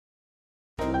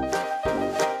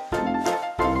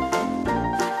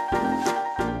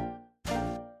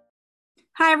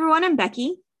Hi everyone, I'm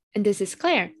Becky, And this is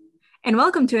Claire. and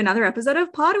welcome to another episode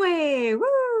of Podway.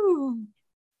 Woo!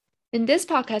 In this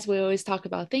podcast, we always talk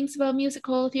about things about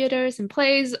musical theaters and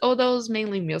plays, all those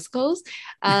mainly musicals.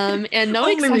 And no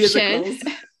Only exception,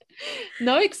 musicals.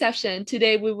 no exception.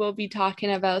 Today we will be talking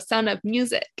about Sound of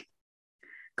Music.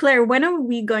 Claire, when are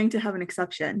we going to have an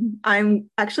exception?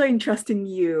 I'm actually entrusting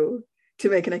you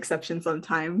to make an exception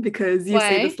sometime because you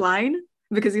say Why? this line,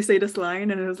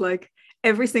 and it was like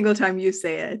every single time you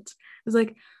say it, it was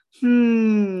like, I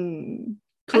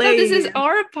thought this is play.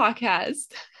 our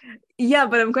podcast. Yeah,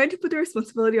 but I'm going to put the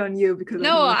responsibility on you because I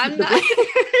don't No, want to take I'm the not.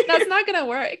 blame. That's not gonna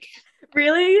work.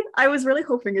 Really? I was really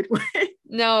hoping it would.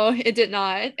 No, it did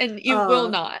not, and it will Oh.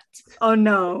 not. Oh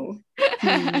no.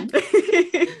 Hmm.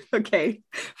 Okay.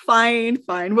 Fine.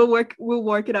 We'll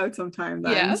work it out sometime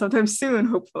then. Yeah. Sometime soon,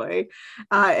 hopefully.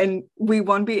 And we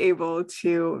won't be able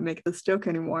to make this joke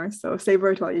anymore. So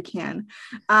savor it while you can.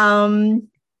 Um,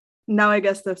 Now I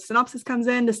guess the synopsis comes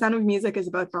in. The Sound of Music is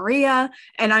about Maria,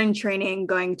 and I'm in training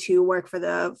going to work for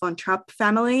the von Trapp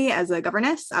family as a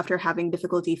governess after having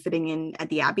difficulty fitting in at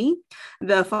the Abbey.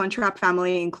 The von Trapp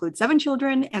family includes 7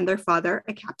 children and their father,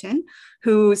 a captain,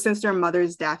 who, since their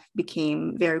mother's death,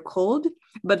 became very cold,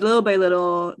 but little by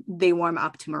little, they warm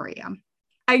up to Maria.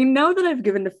 I know that I've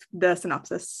given the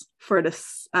synopsis for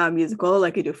this musical,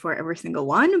 like I do for every single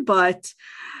one, but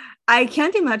I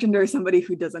can't imagine there is somebody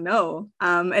who doesn't know.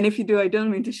 And if you do, I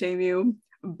don't mean to shame you,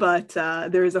 but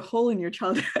there is a hole in your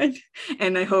childhood,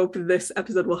 and I hope this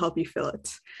episode will help you fill it.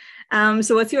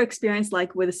 So, what's your experience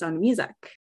like with the Sound of Music?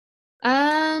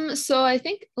 So I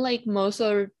think like most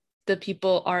of the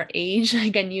people our age,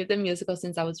 like I knew the musical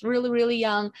since I was really, really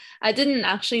young. I didn't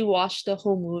actually watch the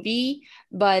whole movie,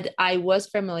 but I was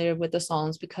familiar with the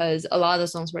songs because a lot of the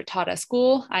songs were taught at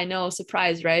school. I know,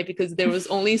 surprise, right? Because there was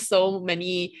only so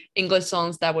many English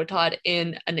songs that were taught in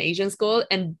an Asian school.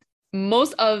 And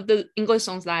most of the English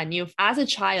songs that I knew as a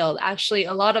child, actually,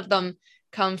 a lot of them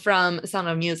come from Sound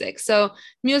of Music. So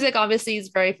music obviously is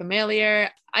very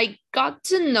familiar. I got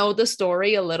to know the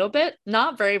story a little bit,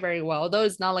 not very, very well, though.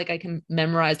 It's not like I can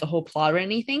memorize the whole plot or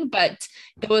anything, but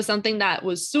it was something that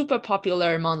was super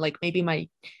popular among like maybe my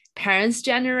parents'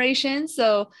 generation.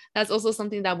 So that's also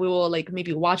something that we will like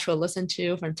maybe watch or listen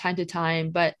to from time to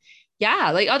time. But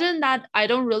yeah, like other than that, I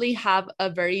don't really have a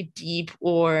very deep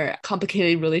or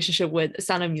complicated relationship with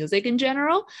Sound of Music in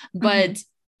general. Mhm. But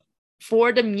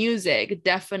for the music,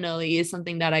 definitely is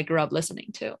something that I grew up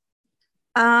listening to.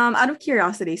 Out of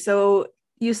curiosity, so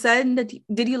you said that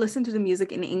did you listen to the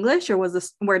music in English or was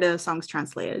this where the songs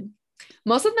translated?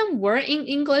 Most of them were in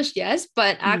English, yes,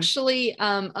 but Mhm. actually,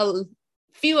 a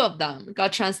few of them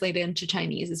got translated into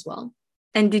Chinese as well.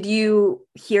 And did you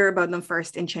hear about them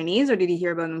first in Chinese or did you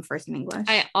hear about them first in I English?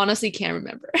 honestly can't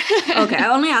remember. Okay, I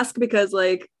only ask because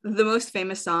like the most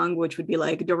famous song, which would be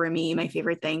like Doremi, My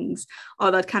Favorite Things,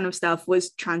 all that kind of stuff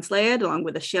was translated along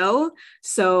with the show.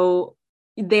 So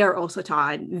they are also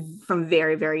taught from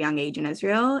very, very young age in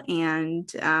Israel. And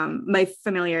my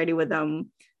familiarity with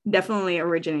them definitely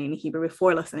originated in Hebrew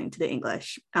before listening to the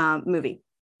English movie.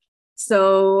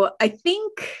 So I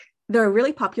think they're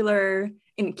really popular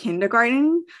in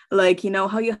kindergarten. Like, you know,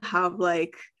 how you have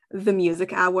like the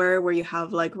music hour where you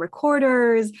have like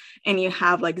recorders and you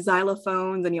have like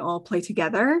xylophones and you all play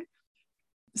together.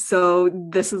 So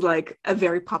this is like a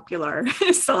very popular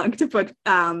song to put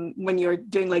when you're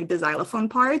doing like the xylophone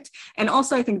part, and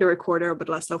also I think the recorder, but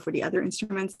less so for the other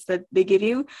instruments that they give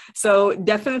you. So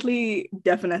definitely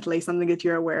something that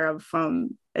you're aware of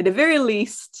from at the very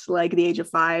least like the age of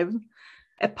 5.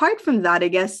 Apart from that, I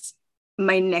guess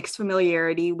my next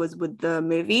familiarity was with the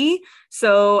movie.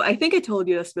 So I think I told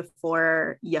you this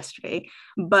before yesterday,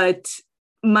 but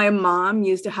my mom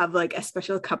used to have like a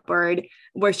special cupboard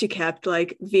where she kept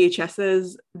like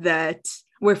VHSs that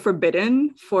were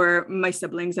forbidden for my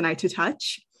siblings and I to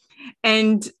touch.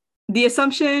 And the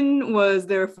assumption was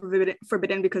they're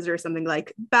forbidden because there's something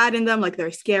like bad in them, like they're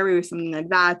scary or something like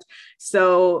that.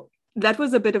 So that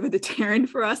was a bit of a deterrent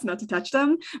for us not to touch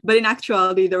them. But in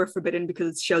actuality, they were forbidden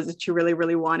because it shows that she really,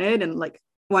 really wanted and like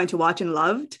wanted to watch and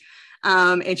loved.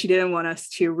 And she didn't want us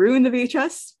to ruin the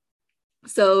VHS.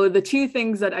 So the two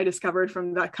things that I discovered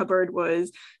from that cupboard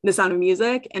was The Sound of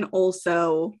Music and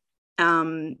also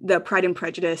the Pride and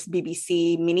Prejudice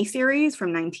BBC miniseries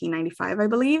from 1995, I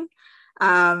believe,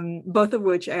 both of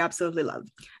which I absolutely love.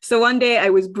 So one day I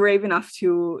was brave enough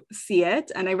to see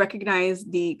it, and I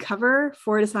recognized the cover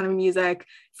for The Sound of Music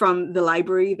from the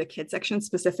library, the kids section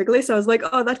specifically. So I was like,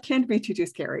 oh, that can't be too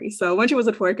scary. So when she was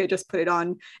at work, I just put it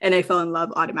on and I fell in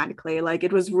love automatically. Like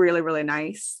it was really, really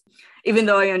nice, even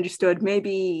though I understood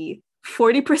maybe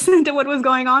 40% of what was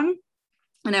going on.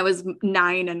 and I was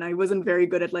 9 and I wasn't very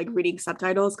good at like reading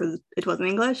subtitles because it was in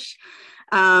English.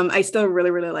 I still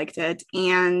really, really liked it.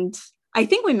 And I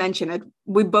think we mentioned it.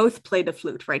 We both played the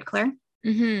flute, right, Claire?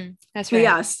 That's right.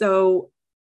 Yeah. So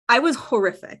I was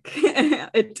horrific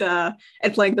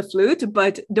at playing the flute,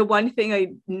 but the one thing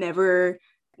I never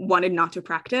wanted not to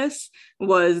practice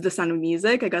was The Sound of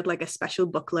Music. I got like a special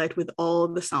booklet with all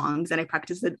the songs and I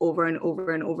practiced it over and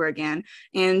over and over again.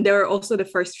 And there are also the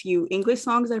first few English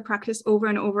songs I practiced over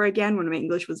and over again when my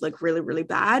English was like really, really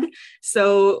bad.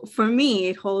 So for me,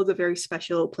 it holds a very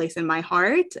special place in my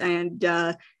heart. And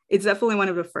it's definitely one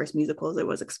of the first musicals I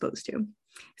was exposed to.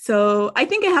 So I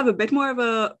think I have a bit more of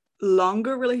a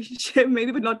longer relationship,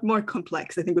 maybe, but not more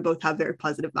complex. I think we both have very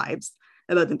positive vibes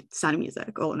about The Sound of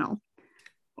Music, all in all,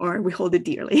 or we hold it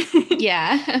dearly.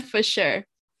 Yeah, for sure.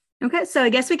 Okay, so I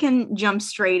guess we can jump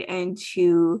straight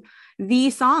into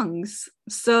the songs.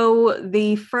 So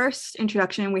the first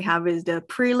introduction we have is the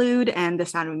prelude and The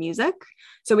Sound of Music.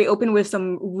 So we open with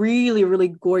some really, really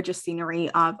gorgeous scenery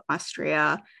of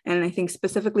Austria, and I think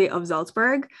specifically of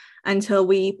Salzburg, until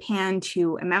we pan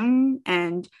to a mountain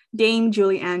and Dame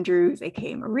Julie Andrews,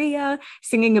 aka Maria,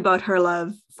 singing about her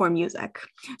love for music.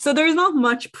 So there's not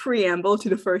much preamble to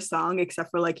the first song except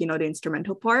for like, the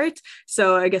instrumental part.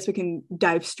 So I guess we can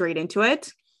dive straight into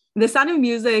it. The Sound of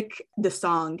Music, the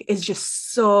song, is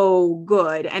just so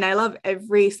good. And I love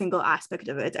every single aspect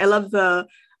of it. I love the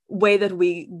way that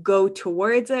we go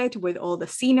towards it with all the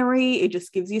scenery. It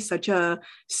just gives you such a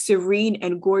serene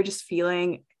and gorgeous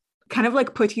feeling, kind of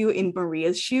like put you in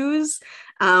Maria's shoes,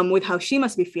 with how she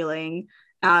must be feeling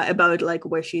about like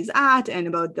where she's at and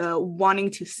about the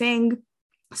wanting to sing.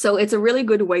 So it's a really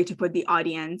good way to put the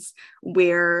audience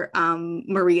where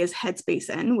Maria's headspace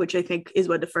in, which I think is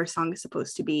what the first song is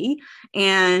supposed to be.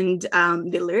 And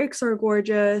the lyrics are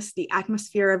gorgeous, the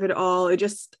atmosphere of it all.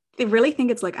 I really think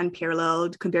it's like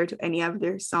unparalleled compared to any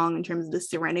other song in terms of the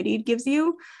serenity it gives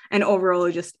you. And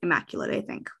overall, just immaculate, I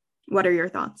think. What are your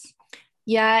thoughts?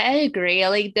 Yeah, I agree.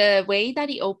 Like the way that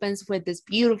he opens with this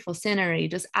beautiful scenery,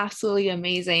 just absolutely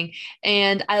amazing.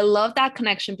 And I love that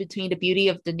connection between the beauty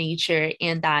of the nature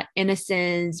and that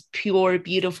innocence, pure,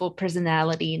 beautiful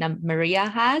personality that Maria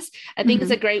has. I think it's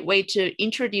a great way to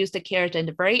introduce the character in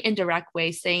a very indirect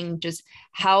way, saying just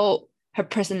how her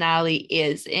personality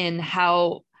is and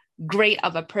how great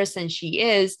of a person she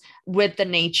is with the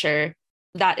nature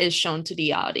that is shown to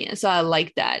the audience. So I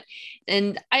like that.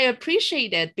 And I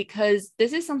appreciate it because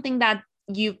this is something that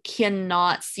you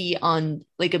cannot see on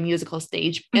like a musical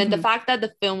stage. And the fact that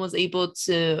the film was able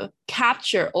to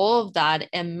capture all of that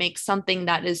and make something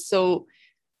that is so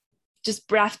just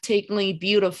breathtakingly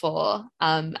beautiful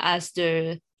as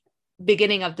the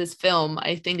beginning of this film,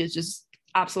 I think is just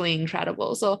absolutely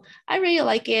incredible. So I really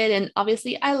like it. And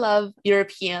obviously I love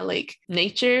European like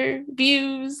nature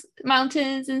views,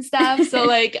 mountains and stuff. So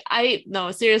like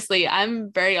seriously,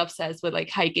 I'm very obsessed with like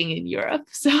hiking in Europe.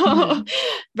 So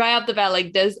right off the bat,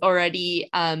 like this already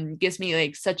gives me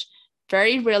like such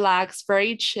very relaxed,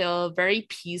 very chill, very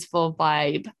peaceful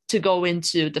vibe to go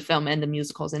into the film and the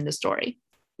musicals and the story.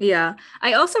 Yeah,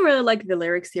 I also really like the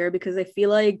lyrics here because I feel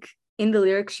like in the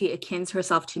lyrics, she akins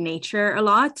herself to nature a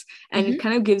lot, and it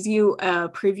kind of gives you a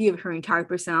preview of her entire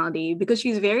personality because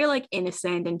she's very like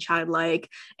innocent and childlike,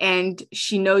 and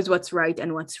she knows what's right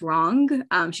and what's wrong.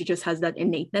 She just has that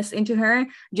innateness into her,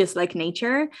 just like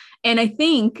nature. And I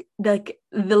think like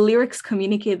the lyrics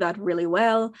communicate that really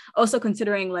well. Also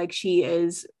considering like she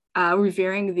is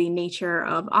revering the nature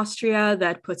of Austria,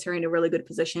 that puts her in a really good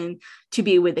position to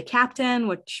be with the captain,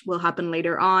 which will happen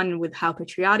later on with how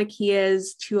patriotic he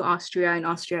is to Austria and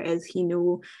Austria as he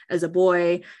knew as a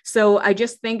boy. So I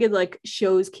just think it like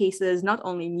shows cases not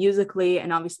only musically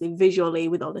and obviously visually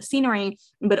with all the scenery,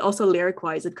 but also lyric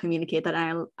wise it communicate that.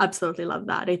 I absolutely love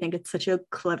that. I think it's such a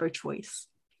clever choice.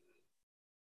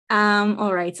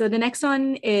 All right, so the next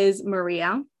one is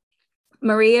Maria.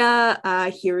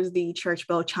 Maria hears the church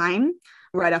bell chime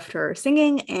right after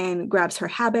singing and grabs her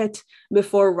habit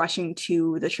before rushing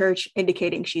to the church,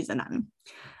 indicating she's a nun.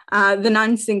 The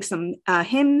nun sings some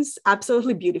hymns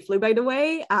absolutely beautifully, by the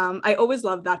way. I always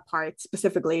love that part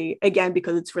specifically, again,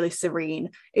 because it's really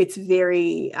serene. It's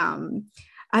very,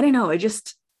 I don't know, it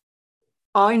just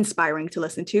awe-inspiring to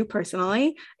listen to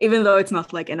personally, even though it's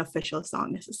not like an official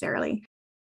song necessarily.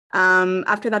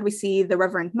 After that, we see the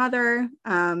Reverend Mother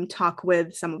talk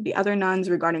with some of the other nuns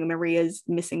regarding Maria's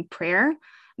missing prayer.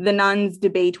 The nuns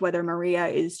debate whether Maria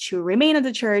is to remain at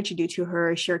the church due to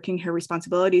her shirking her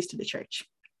responsibilities to the church.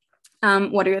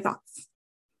 What are your thoughts?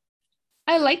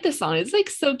 I like the song. It's like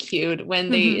so cute when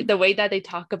Mhm. the way that they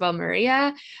talk about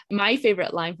Maria. My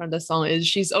favorite line from the song is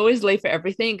she's always late for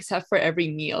everything except for every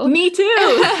meal. Me too.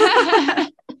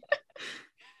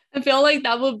 I feel like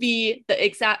that would be the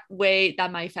exact way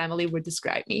that my family would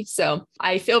describe me. So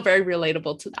I feel very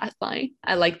relatable to that line.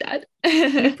 I like that.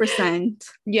 100%.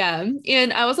 Yeah.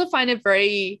 And I also find it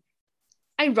very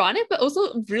ironic, but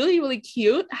also really, really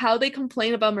cute how they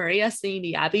complain about Maria singing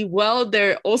the Abbey while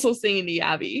they're also singing the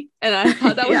Abbey. And I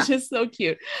thought that was Yeah. just so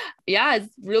cute. Yeah,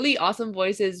 it's really awesome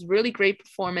voices, really great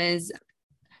performance.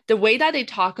 The way that they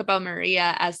talk about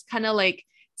Maria as kind of like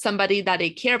somebody that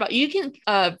they care about, you can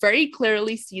very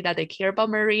clearly see that they care about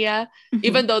Maria, Mhm.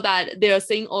 even though that they're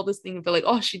saying all this thing, but like,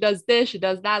 oh, she does this, she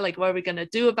does that, like, what are we gonna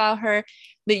do about her?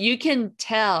 That you can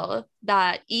tell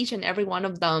that each and every one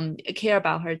of them care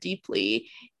about her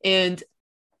deeply, and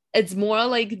it's more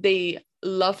like they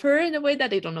love her in a way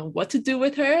that they don't know what to do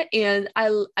with her, and I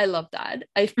love that.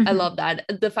 I Mhm. love that.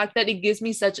 The fact that it gives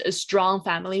me such a strong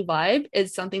family vibe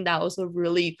is something that I also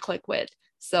really click with.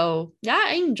 So yeah,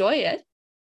 I enjoy it.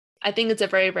 I think it's a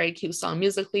very, very cute song.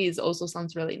 Musically, it also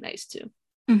sounds really nice too.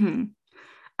 Mhm.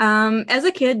 As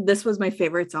a kid, this was my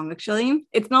favorite song actually.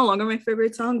 It's no longer my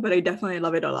favorite song, but I definitely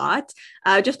love it a lot.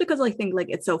 Just because I think like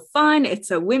it's so fun, it's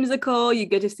so whimsical. You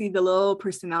get to see the little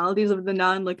personalities of the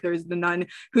nun. Like there's the nun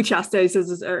who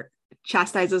chastises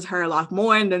her a lot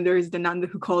more, and then there's the nun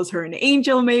who calls her an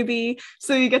angel, maybe.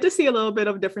 So you get to see a little bit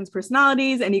of different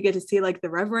personalities, and you get to see like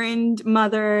the Reverend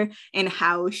Mother and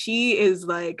how she is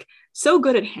like so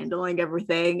good at handling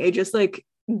everything. It just like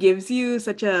gives you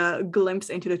such a glimpse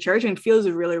into the church and feels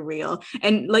really real.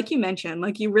 And like you mentioned,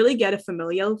 like you really get a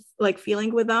familial like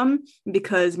feeling with them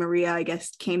because Maria, I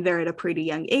guess, came there at a pretty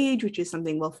young age, which is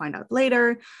something we'll find out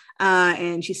later.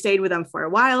 And she stayed with them for a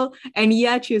while, and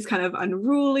yet she's kind of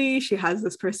unruly. She has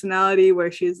this personality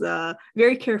where she's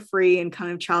very carefree and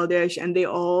kind of childish, and they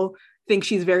all think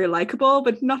she's very likable,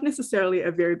 but not necessarily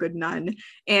a very good nun.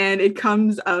 And it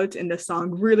comes out in the song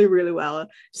really, really well.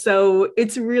 So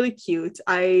it's really cute.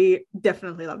 I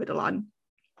definitely love it a lot.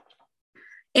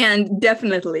 And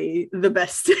definitely the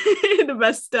best, the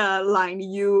best line.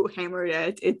 You hammered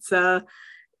it.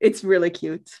 It's really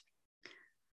cute.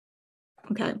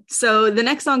 Okay, so the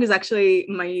next song is actually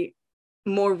my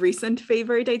more recent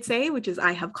favorite, I'd say, which is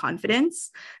I Have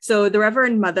Confidence. So the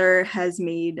Reverend Mother has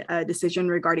made a decision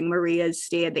regarding Maria's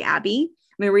stay at the Abbey.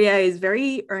 Maria is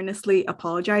very earnestly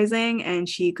apologizing, and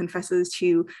she confesses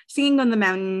to singing on the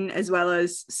mountain as well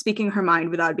as speaking her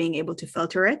mind without being able to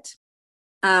filter it,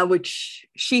 which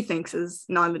she thinks is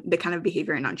not the kind of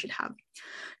behavior a nun should have.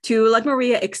 To let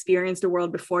Maria experience the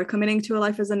world before committing to a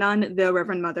life as a nun, the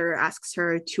Reverend Mother asks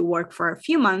her to work for a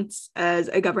few months as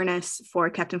a governess for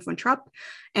Captain von Trapp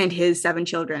and his 7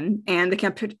 children. And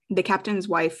the captain's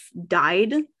wife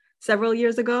died several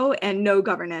years ago, and no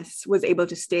governess was able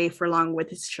to stay for long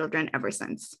with his children ever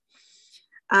since.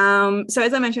 So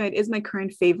as I mentioned, it is my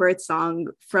current favorite song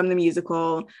from the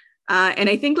musical. And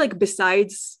I think like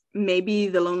besides maybe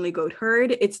The Lonely Goat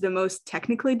Herd, it's the most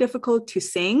technically difficult to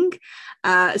sing.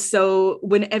 So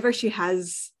whenever she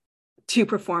has to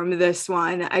perform this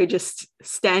one, I just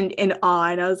stand in awe.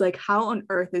 And I was like, how on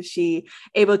earth is she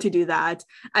able to do that?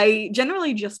 I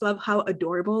generally just love how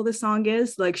adorable the song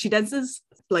is. Like she dances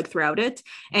like throughout it,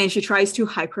 and she tries to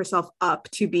hype herself up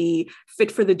to be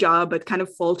fit for the job, but kind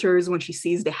of falters when she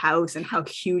sees the house and how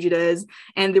huge it is.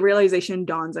 And the realization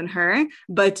dawns on her.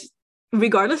 But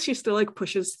regardless, she still like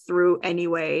pushes through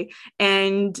anyway.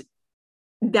 And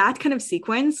that kind of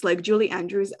sequence, like Julie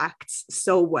Andrews acts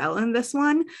so well in this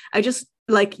one. I just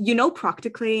like,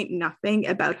 practically nothing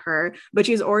about her, but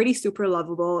she's already super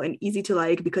lovable and easy to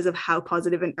like because of how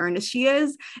positive and earnest she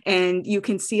is. And you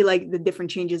can see like the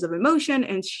different changes of emotion,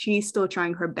 and she's still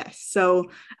trying her best. So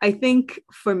I think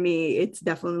for me, it's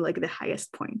definitely like the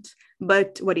highest point.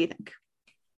 But what do you think?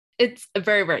 It's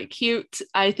very, very cute.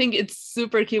 I think it's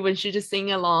super cute when she's just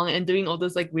singing along and doing all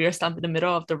this like weird stuff in the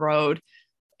middle of the road,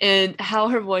 and how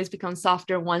her voice becomes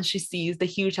softer once she sees the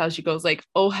huge house. She goes like,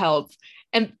 oh help.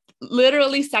 And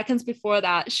literally seconds before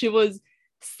that, she was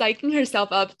psyching herself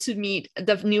up to meet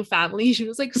the new family. She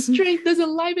was like, strength doesn't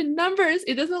lie in numbers,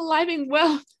 it doesn't lie in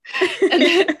wealth. And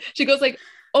then she goes like,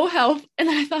 oh help. And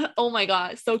I thought, oh my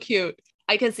god, so cute.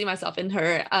 I can see myself in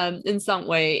her in some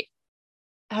way.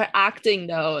 Her acting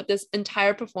though, this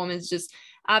entire performance, just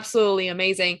absolutely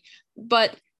amazing.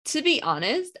 But to be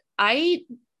honest, I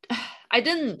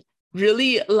didn't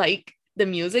really like the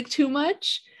music too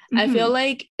much. I feel Mhm.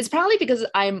 like it's probably because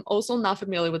I'm also not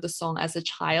familiar with the song as a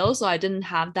child, so I didn't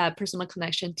have that personal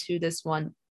connection to this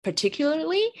one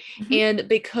particularly. Mhm. And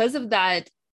because of that,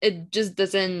 it just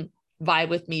doesn't vibe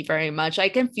with me very much. I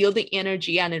can feel the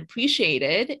energy and appreciate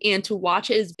it. And to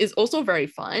watch it is also very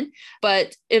fun.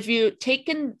 But if you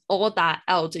taken all that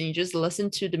out and you just listen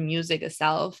to the music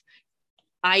itself,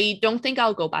 I don't think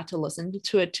I'll go back to listen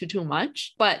to it too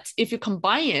much. But if you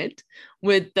combine it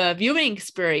with the viewing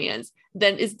experience,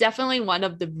 then it's definitely one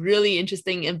of the really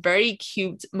interesting and very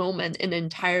cute moment in the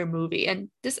entire movie. And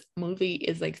this movie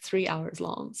is like 3 hours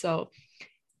long. So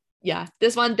yeah,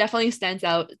 this one definitely stands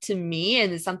out to me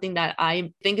and it's something that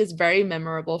I think is very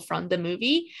memorable from the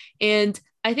movie. And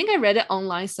I think I read it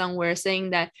online somewhere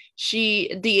saying that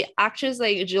the actress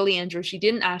like Julie Andrews, she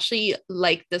didn't actually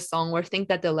like the song or think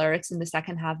that the lyrics in the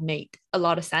second half made a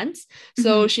lot of sense.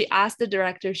 So she asked the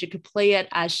director if she could play it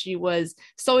as she was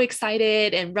so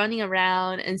excited and running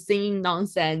around and singing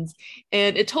nonsense.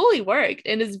 And it totally worked.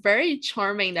 And it's very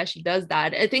charming that she does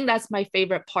that. I think that's my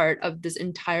favorite part of this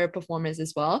entire performance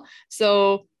as well.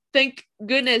 So thank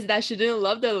goodness that she didn't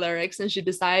love the lyrics and she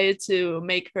decided to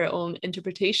make her own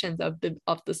interpretations of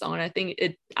the song. And I think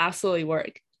it absolutely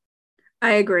worked.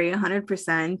 I agree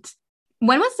 100%.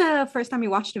 When was the first time you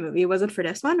watched a movie? Was it for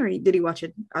this one or did you watch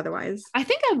it otherwise? I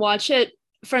think I watched it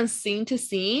from scene to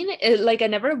scene. Like I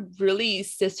never really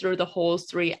sit through the whole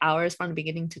 3 hours from the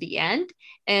beginning to the end.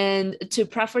 And to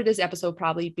prep for this episode,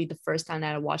 probably be the first time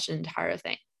that I watched the entire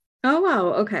thing. Oh,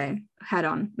 wow. Okay. Head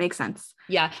on. Makes sense.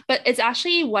 Yeah, but it's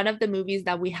actually one of the movies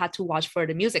that we had to watch for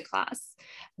the music class.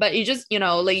 But you just,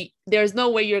 like there's no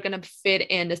way you're gonna fit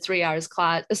in a 3 hours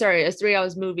class, sorry, a 3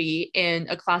 hours movie in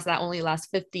a class that only lasts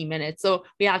 50 minutes. So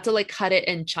we have to like cut it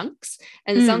in chunks.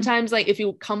 And sometimes like if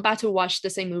you come back to watch the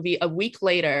same movie a week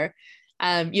later,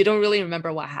 you don't really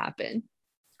remember what happened.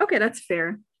 Okay, that's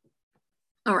fair.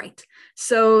 All right.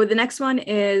 So the next one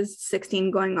is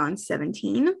 16 going on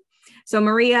 17. So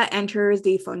Maria enters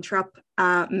the Von Trapp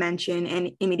mansion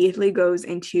and immediately goes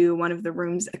into one of the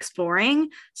rooms exploring.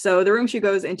 So the room she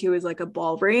goes into is like a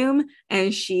ballroom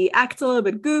and she acts a little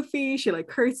bit goofy. She like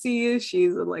curtsies.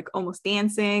 She's like almost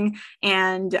dancing.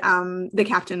 And the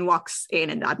captain walks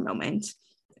in that moment.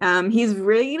 He's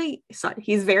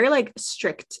very like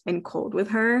strict and cold with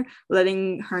her,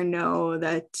 letting her know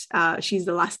that she's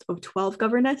the last of 12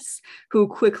 governess who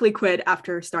quickly quit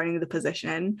after starting the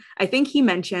position. I think he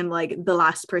mentioned like the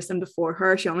last person before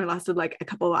her, she only lasted like a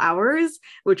couple of hours,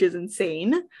 which is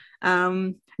insane.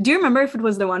 Do you remember if it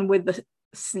was the one with the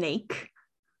snake?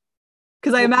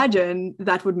 Because I imagine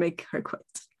that would make her quit.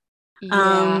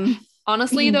 Yeah.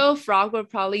 Honestly, though, frog would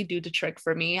probably do the trick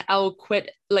for me. I will quit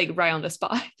like right on the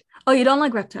spot. Oh, you don't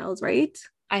like reptiles, right?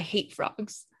 I hate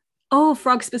frogs. Oh,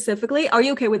 frogs specifically? Are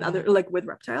you okay with other, like with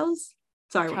reptiles?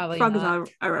 Sorry, Probably frog not. is not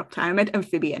a reptile. I meant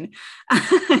amphibian.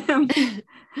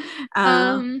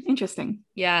 Interesting.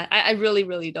 Yeah, I really,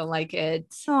 really don't like it.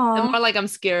 Aww. I'm more like I'm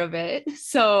scared of it.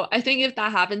 So I think if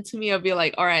that happened to me, I'll be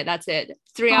like, all right, that's it.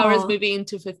 3 hours moving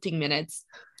into 15 minutes.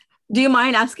 Do you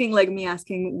mind asking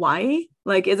why?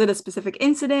 Like, is it a specific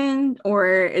incident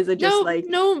or is it just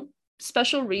no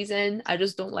special reason? I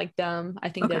just don't like them. I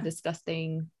think they're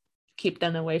disgusting. Keep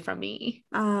them away from me.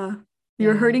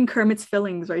 You're hurting Kermit's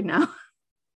feelings right now.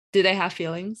 Do they have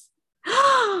feelings?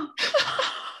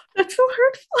 That's so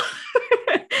hurtful.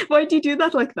 Why do you do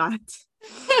that like that?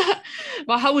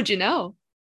 Well, how would you know?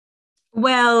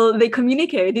 Well, they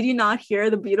communicate. Did you not hear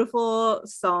the beautiful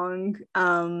song?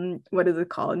 What is it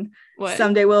called? What?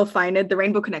 Someday We'll Find It. The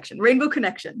Rainbow Connection. Rainbow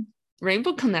Connection.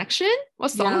 Rainbow Connection?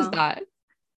 What song is that?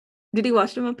 Did you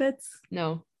watch the Muppets?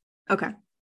 No. Okay.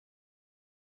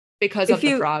 Because of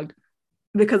the frog.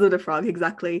 Because of the frog,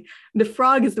 exactly. The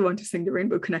frog is the one to sing the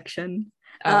Rainbow Connection.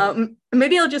 Oh.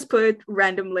 Maybe I'll just put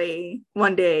randomly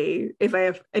one day if I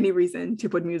have any reason to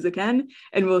put music in,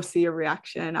 and we'll see a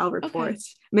reaction. I'll report.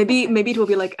 Maybe it will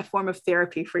be like a form of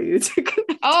therapy for you to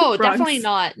connect. Oh, to definitely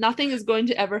not. Nothing is going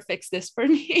to ever fix this for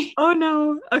me. Oh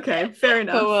no. Okay, fair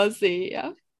enough. But we'll see.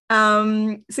 Yeah.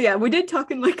 So yeah, we did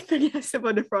talk in like 30 minutes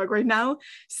about the frog right now.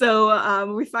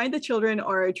 So we find the children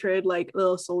are treated like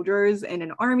little soldiers in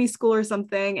an army school or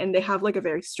something, and they have like a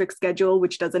very strict schedule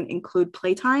which doesn't include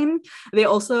playtime. They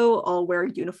also all wear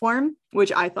uniform,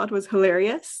 which I thought was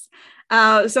hilarious.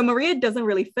 So Maria doesn't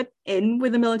really fit in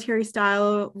with the military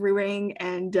style rearing,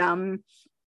 and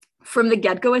from the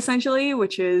get-go essentially,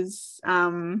 which is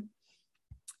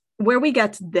where we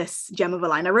get this gem of a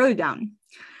line. I wrote it down.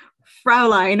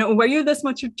 Fraulein, were you this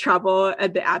much trouble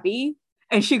at the Abbey?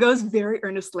 And she goes very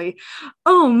earnestly,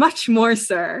 oh, much more,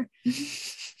 sir.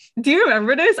 Do you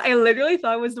remember this? I literally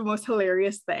thought it was the most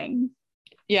hilarious thing.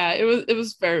 Yeah, it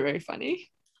was very, very funny.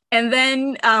 And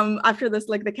then after this,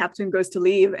 like the captain goes to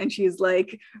leave and she's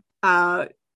like,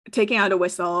 taking out a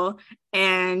whistle,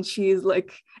 and she's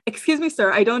like, excuse me,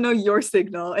 sir, I don't know your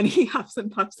signal. And he huffs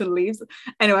and puffs and leaves.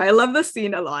 Anyway, I love this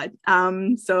scene a lot.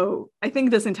 So I think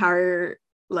this entire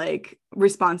like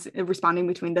responding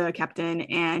between the captain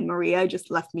and Maria just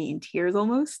left me in tears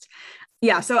almost.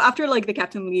 Yeah, so after like the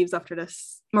captain leaves after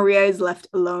this, Maria is left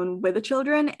alone with the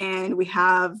children, and we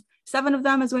have 7 of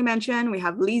them, as we mentioned. We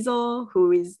have Liesel,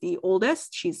 who is the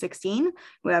oldest, she's 16.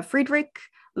 We have Friedrich,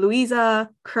 Luisa,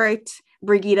 Kurt,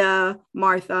 Brigitte,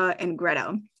 Martha, and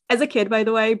Greta. As a kid, by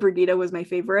the way, Brigitte was my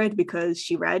favorite because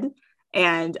she read,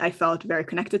 and I felt very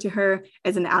connected to her.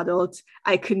 As an adult,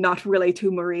 I could not relate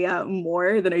to Maria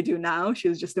more than I do now. She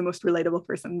was just the most relatable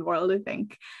person in the world, I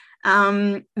think.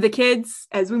 The kids,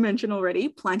 as we mentioned already,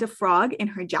 plant a frog in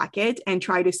her jacket and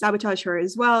try to sabotage her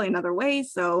as well in other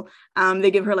ways. So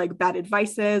they give her like bad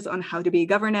advices on how to be a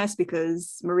governess,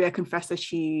 because Maria confessed that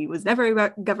she was never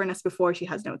a governess before. She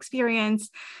has no experience.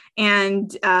 And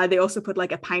they also put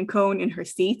like a pine cone in her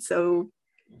seat. So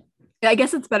I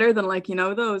guess it's better than like, you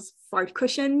know, those fart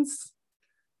cushions.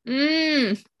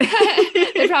 They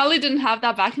probably didn't have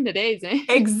that back in the days, eh?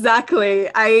 Exactly.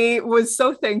 I was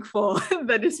so thankful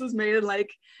that this was made in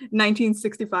like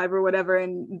 1965 or whatever,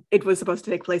 and it was supposed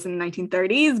to take place in the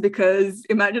 1930s, because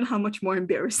imagine how much more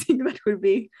embarrassing that would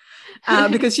be.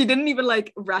 Because she didn't even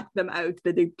like rat them out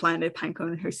that they planted a pine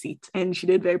cone in her seat, and she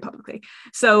did very publicly.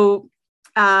 So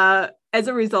as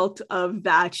a result of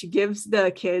that, she gives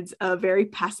the kids a very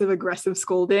passive aggressive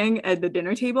scolding at the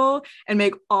dinner table and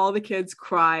make all the kids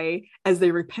cry as they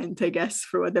repent, I guess,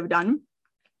 for what they've done.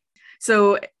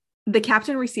 So the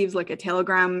captain receives like a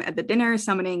telegram at the dinner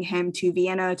summoning him to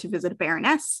Vienna to visit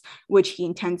Baroness, which he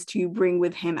intends to bring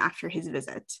with him after his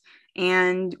visit.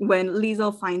 And when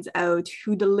Liesel finds out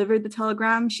who delivered the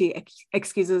telegram, she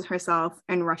excuses herself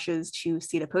and rushes to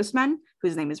see the postman,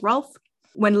 whose name is Rolf.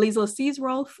 When Liesel sees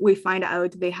Rolf, we find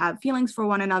out they have feelings for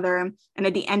one another, and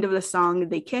at the end of the song,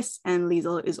 they kiss, and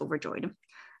Liesel is overjoyed.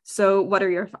 So what are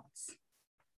your thoughts?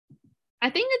 I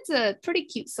think it's a pretty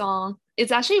cute song.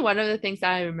 It's actually one of the things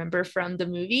that I remember from the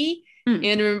movie. And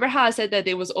remember how I said that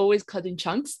it was always cut in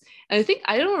chunks? And I think,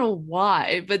 I don't know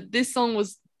why, but this song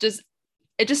was just,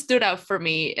 it just stood out for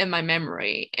me in my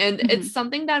memory. And it's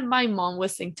something that my mom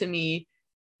would sing to me.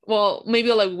 Well,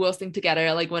 maybe like we'll sing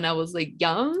together like when I was like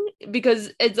young,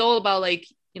 because it's all about like,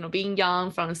 you know, being young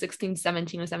from 16 to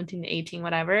 17 or 17 to 18,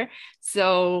 whatever.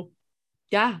 So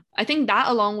yeah, I think that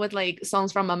along with like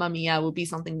songs from Mamma Mia would be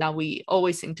something that we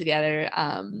always sing together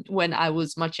when I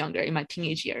was much younger in my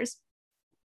teenage years.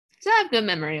 So I have good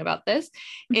memory about this.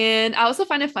 And I also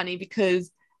find it funny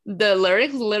because the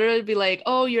lyrics literally be like,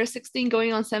 oh, you're 16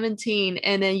 going on 17,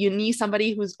 and then you need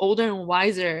somebody who's older and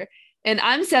wiser. And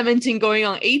I'm 17 going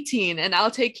on 18, and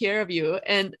I'll take care of you.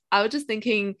 And I was just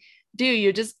thinking, dude,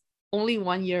 you're just only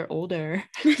 1 year older.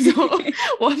 So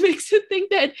what makes you think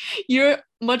that you're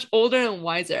much older and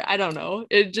wiser? I don't know.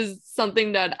 It's just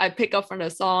something that I pick up from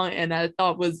the song, and I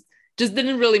thought was just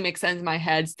didn't really make sense in my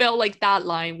head. Felt like that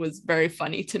line was very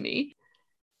funny to me.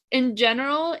 In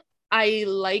general, I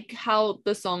like how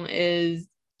the song is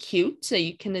cute, so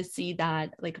you kind of see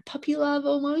that like a puppy love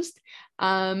almost.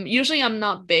 Usually I'm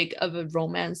not big of a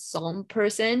romance song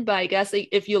person, but I guess like,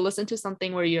 if you listen to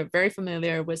something where you're very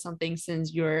familiar with something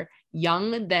since you're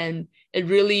young, then it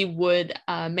really would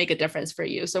make a difference for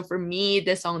you. So for me,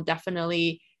 this song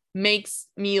definitely makes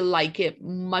me like it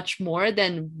much more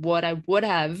than what I would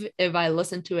have if I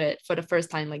listened to it for the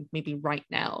first time, like maybe right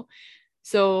now.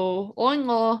 So all in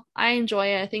all, I enjoy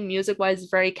it. I think music wise,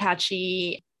 it's very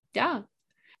catchy. Yeah.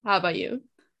 How about you?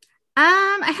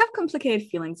 I have complicated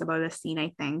feelings about this scene,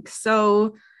 I think.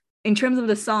 So in terms of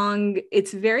the song,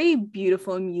 it's very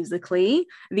beautiful musically.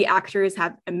 The actors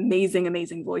have amazing,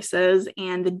 amazing voices,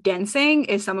 and the dancing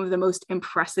is some of the most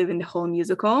impressive in the whole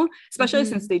musical, especially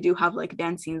since they do have like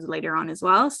dance scenes later on as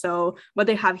well. So what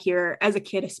they have here as a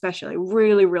kid, especially,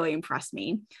 really, really impressed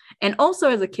me. And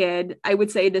also as a kid, I would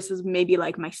say this is maybe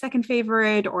like my second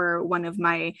favorite or one of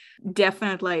my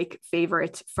definite like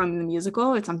favorites from the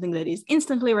musical. It's something that is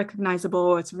instantly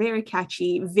recognizable. It's very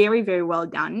catchy, very, very well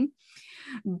done.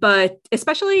 But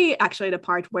especially actually the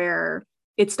part where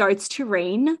it starts to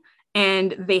rain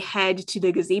and they head to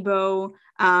the gazebo.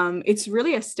 It's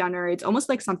really a stunner. It's almost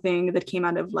like something that came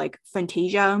out of like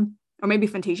Fantasia or maybe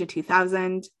Fantasia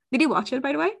 2000. Did you watch it,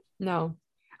 by the way? No.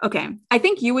 Okay. I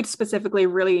think you would specifically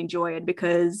really enjoy it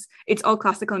because it's all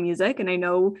classical music. And I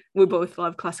know we both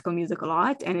love classical music a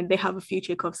lot. And they have a few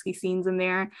Tchaikovsky scenes in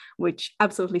there, which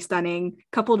absolutely stunning,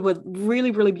 coupled with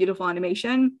really, really beautiful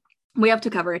animation. We have to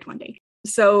cover it one day.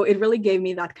 So it really gave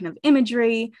me that kind of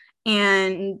imagery,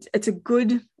 and it's a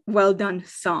good well done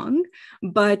song.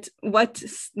 But what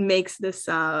makes this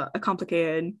a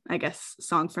complicated, I guess,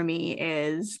 song for me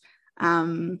is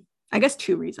I guess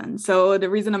two reasons. So the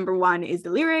reason number one is the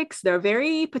lyrics. They're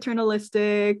very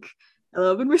paternalistic, a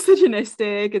little bit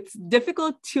misogynistic. It's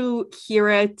difficult to hear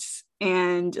it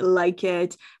and like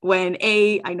it when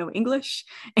A, I know English,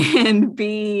 and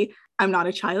B, I'm not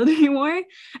a child anymore.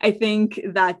 I think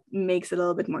that makes it a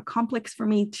little bit more complex for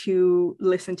me to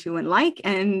listen to and like.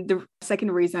 And the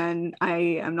second reason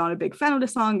I am not a big fan of the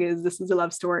song is this is a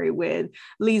love story with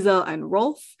Lisa and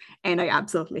Rolf. And I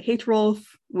absolutely hate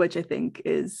Rolf, which I think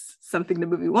is something the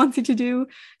movie wants you to do.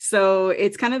 So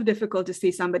it's kind of difficult to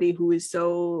see somebody who is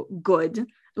so good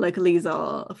like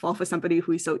Lisa fall for somebody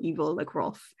who is so evil like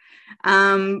Rolf.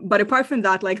 But apart from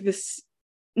that, like this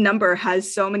number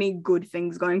has so many good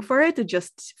things going for it. It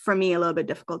just, for me, a little bit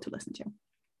difficult to listen to.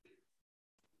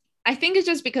 I think it's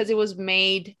just because it was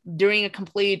made during a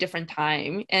completely different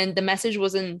time and the message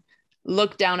wasn't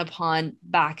looked down upon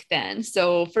back then.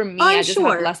 So for me, I just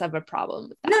have less of a problem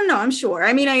with that. No, I'm sure.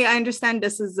 I mean, I understand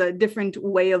this is a different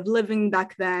way of living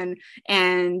back then.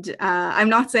 And I'm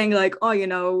not saying like, oh, you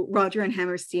know, Roger and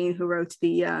Hammerstein, who wrote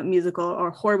the musical,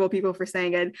 are horrible people for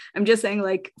saying it. I'm just saying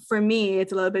like, for me,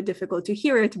 it's a little bit difficult to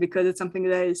hear it because it's something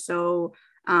that is so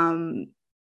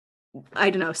I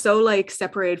don't know, so like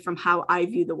separated from how I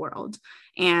view the world.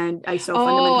 And I so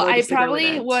fundamentally I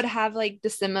probably would have like the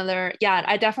similar,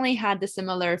 I definitely had the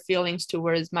similar feelings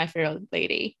towards My Fair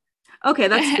Lady. Okay,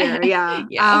 that's fair. Yeah.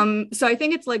 Yeah. So I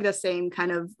think it's like the same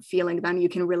kind of feeling then you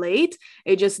can relate.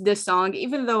 It just this song,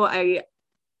 even though I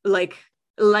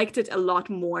liked it a lot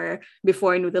more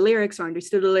before I knew the lyrics or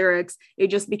understood the lyrics, it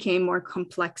just became more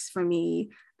complex for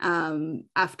me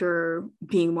after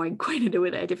being more acquainted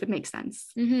with it, if it makes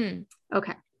sense. Mm-hmm.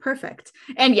 Okay, perfect.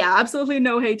 And yeah, absolutely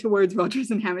no hate towards Rodgers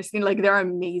and Hammerstein. Like they're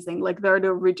amazing. Like they're the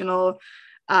original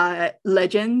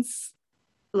legends.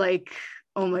 Like,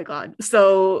 oh my God.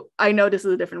 So I know this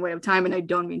is a different way of time and I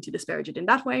don't mean to disparage it in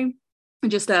that way.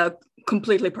 Just a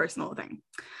completely personal thing.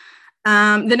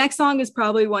 The next song is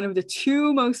probably one of the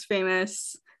two most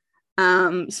famous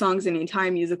songs in the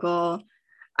entire musical.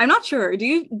 I'm not sure.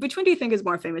 Which one do you think is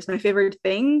more famous? My Favorite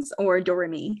Things or Do Re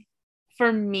Mi?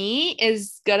 For me,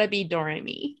 is gotta be Do Re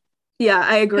Mi. Yeah,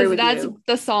 I agree with that's you.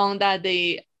 The song that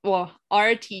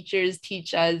our teachers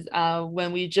teach us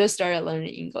when we just started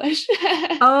learning English.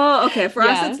 Oh, okay. For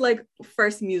us, it's like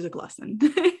first music lesson.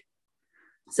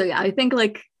 So yeah, I think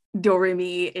like Do Re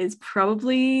Mi is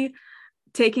probably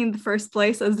taking the first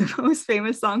place as the most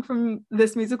famous song from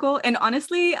this musical. And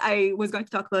honestly, I was going to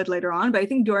talk about it later on, but I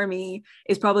think Do Re Mi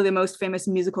is probably the most famous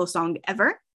musical song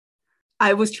ever.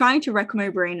 I was trying to rack my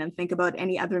brain and think about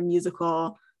any other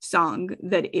musical song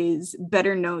that is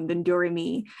better known than Do Re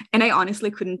Mi, and I honestly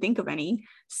couldn't think of any.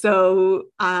 So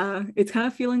it's kind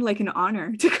of feeling like an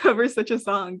honor to cover such a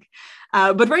song.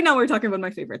 But right now we're talking about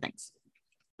My Favorite Things.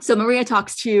 So Maria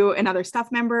talks to another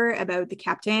staff member about the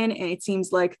captain, and it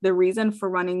seems like the reason for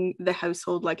running the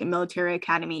household like a military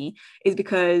academy is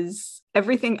because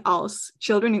everything else,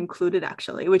 children included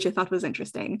actually, which I thought was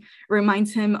interesting,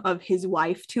 reminds him of his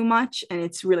wife too much, and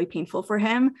it's really painful for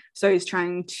him. So he's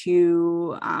trying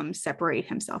to separate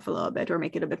himself a little bit or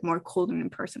make it a bit more cold and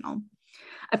impersonal.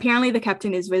 Apparently, the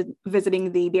captain is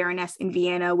visiting the Baroness in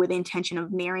Vienna with the intention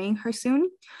of marrying her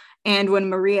soon. And when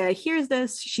Maria hears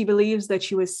this, she believes that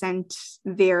she was sent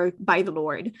there by the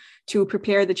Lord to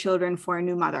prepare the children for a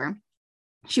new mother.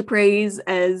 She prays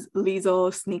as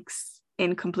Liesl sneaks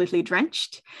in completely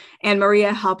drenched, and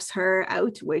Maria helps her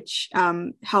out, which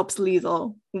helps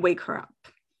Liesl warm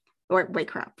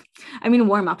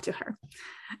up to her.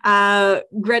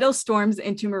 Gretel storms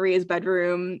into Maria's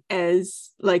bedroom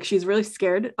as like she's really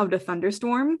scared of the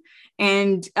thunderstorm,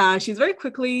 and she's very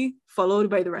quickly followed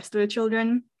by the rest of the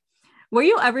children. Were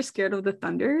you ever scared of the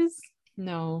thunders?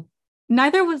 No.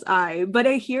 Neither was I, but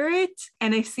I hear it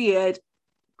and I see it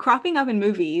cropping up in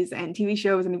movies and TV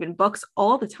shows and even books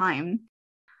all the time.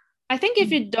 I think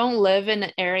if you don't live in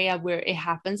an area where it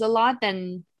happens a lot,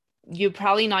 then you're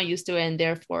probably not used to it and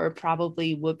therefore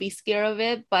probably would be scared of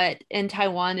it. But in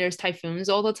Taiwan, there's typhoons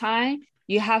all the time.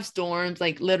 You have storms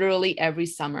like literally every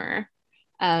summer.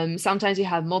 Sometimes you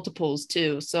have multiples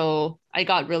too. So I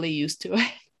got really used to it.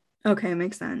 Okay,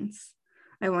 makes sense.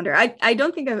 I wonder. I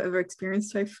don't think I've ever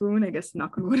experienced typhoon, I guess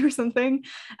knock on wood or something.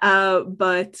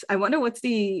 But I wonder what's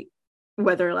the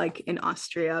weather like in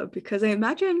Austria, because I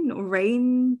imagine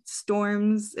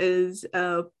rainstorms is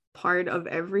a part of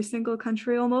every single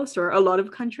country almost, or a lot of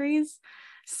countries.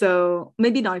 So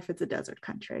maybe not if it's a desert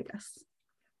country, I guess.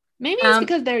 Maybe it's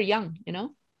because they're young, you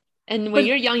know? And when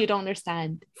you're young, you don't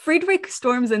understand. Friedrich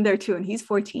storms in there too, and he's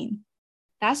 14.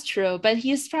 That's true. But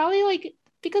he's probably like,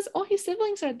 because all his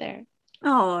siblings are there.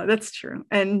 Oh, that's true.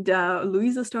 And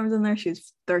Louisa Storm's in there.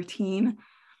 She's 13.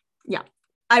 Yeah.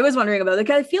 I was wondering about it. Like,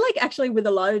 I feel like actually with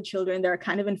a lot of children, they're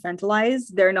kind of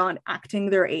infantilized. They're not acting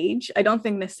their age. I don't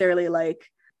think necessarily like,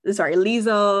 sorry,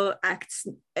 Liesel acts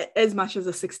as much as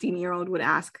a 16-year-old would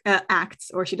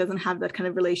acts, or she doesn't have that kind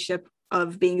of relationship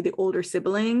of being the older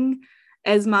sibling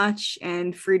as much.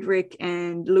 And Friedrich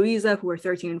and Louisa, who are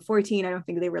 13 and 14, I don't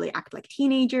think they really act like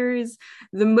teenagers.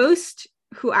 The most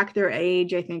who act their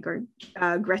age, I think,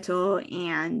 are Gretel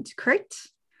and Kurt.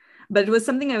 But it was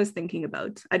something I was thinking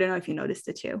about. I don't know if you noticed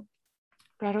it too.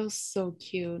 Gretel's so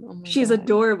cute. Oh my She's God.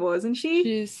 adorable, isn't she?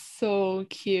 She's so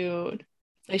cute.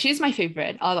 Like, she's my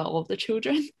favorite out of all of the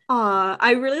children.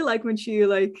 I really like when she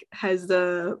like has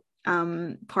the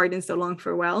part in So Long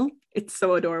Farewell. It's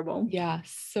so adorable. Yeah,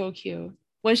 so cute.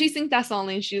 When she sings that song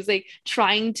and she's like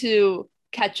trying to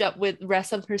catch up with the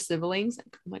rest of her siblings.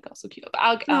 Like, oh my God, so cute. But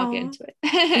I'll get into it.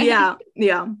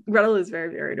 yeah. Gretel is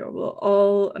very, very adorable.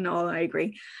 All in all, I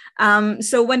agree.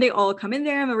 So when they all come in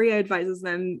there, Maria advises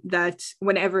them that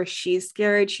whenever she's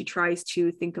scared, she tries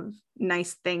to think of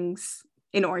nice things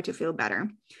in order to feel better.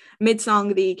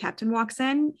 Mid-song, the captain walks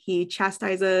in. He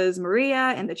chastises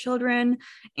Maria and the children,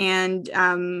 and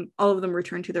all of them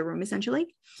return to their room,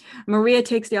 essentially. Maria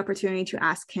takes the opportunity to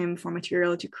ask him for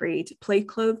material to create play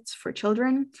clothes for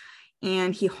children,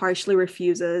 and he harshly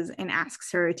refuses and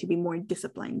asks her to be more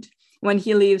disciplined. When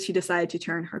he leaves, she decided to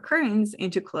turn her curtains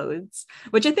into clothes,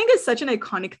 which I think is such an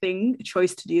iconic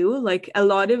choice to do. Like a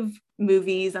lot of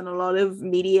movies and a lot of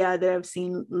media that I've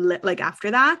seen like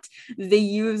after that, they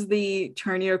use the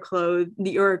turn your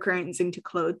curtains into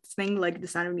clothes thing, like The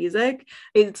Sound of Music.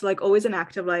 It's like always an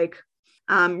act of like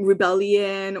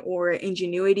rebellion or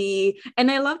ingenuity. And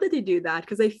I love that they do that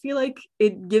because I feel like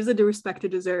it gives it the respect it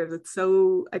deserves. It's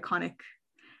so iconic.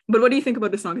 But what do you think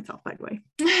about the song itself, by the way?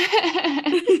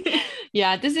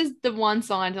 Yeah, this is the one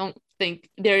song I don't think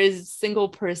there is a single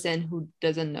person who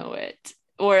doesn't know it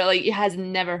or like has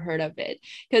never heard of it.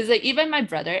 Because like even my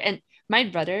brother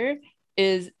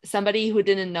is somebody who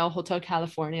didn't know Hotel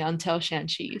California until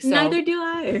Shang-Chi. So neither do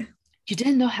I. You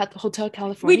didn't know Hotel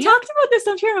California? We talked about this,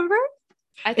 don't you remember?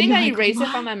 I think I erased it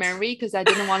from my memory because I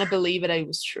didn't want to believe it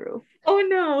was true. Oh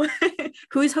no.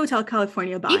 Who is Hotel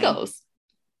California by? Eagles.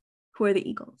 Who are the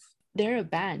Eagles? They're a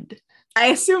band. I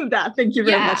assumed that. Thank you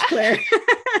very much, Claire.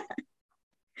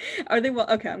 Are they well?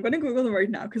 Okay, I'm going to Google them right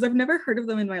now because I've never heard of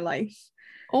them in my life.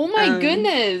 Oh my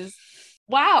goodness.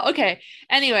 Wow. Okay.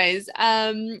 Anyways,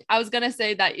 I was gonna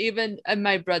say that even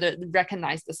my brother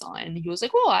recognized the song and he was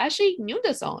like, "Oh, I actually knew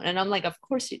the song," and I'm like, "Of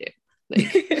course you do.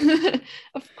 Like,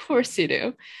 of course you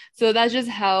do." So that's just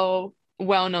how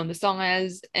well known the song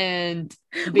is, and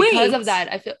because of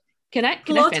that, I feel. Can I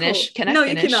finish? Can I no,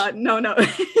 finish? You cannot. No.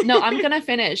 No, I'm gonna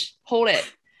finish. Hold it.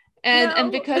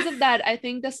 And because of that, I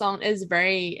think the song is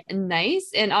very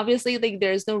nice, and obviously, like,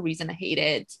 there's no reason to hate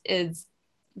it. It's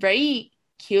very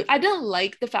cute. I don't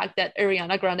like the fact that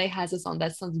Ariana Grande has a song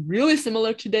that sounds really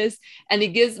similar to this, and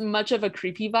it gives much of a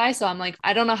creepy vibe. So I'm like,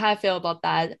 I don't know how I feel about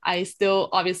that. I still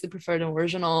obviously prefer the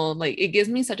original. Like, it gives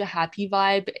me such a happy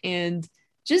vibe and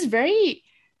just very,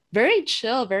 very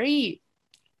chill, very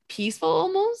peaceful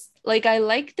almost. Like, I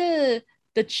like the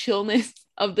chillness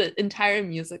of the entire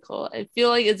musical. I feel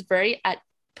like it's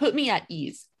put me at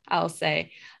ease, I'll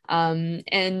say. And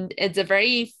it's a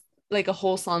very like a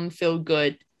wholesome, feel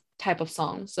good type of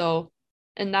song. So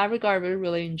in that regard, we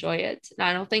really enjoy it. And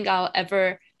I don't think I'll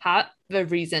ever have a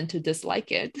reason to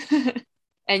dislike it.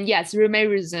 And yes, we may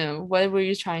resume. What were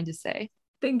you trying to say?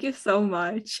 Thank you so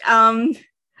much.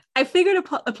 I figured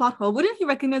a plot hole. Wouldn't you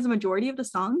recognize the majority of the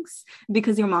songs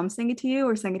because your mom sang it to you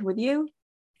or sang it with you?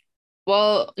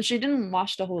 Well, she didn't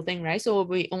watch the whole thing, right? So we'll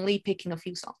be only picking a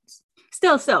few songs.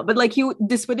 Still, but like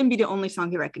this wouldn't be the only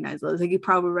song you recognizes. Like you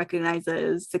probably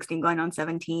recognizes 16 going on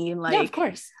 17. Like, yeah, of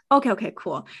course. Okay,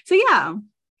 cool. So yeah,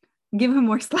 give him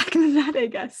more slack than that, I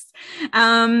guess.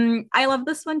 I love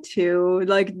this one too.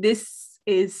 Like this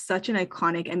is such an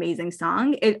iconic, amazing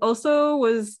song. It also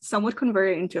was somewhat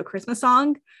converted into a Christmas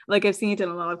song. Like I've seen it in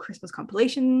a lot of Christmas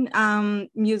compilation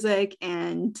music,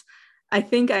 and I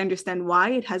think I understand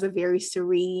why. It has a very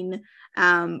serene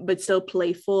but still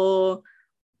playful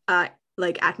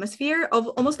like atmosphere of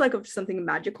almost like of something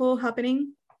magical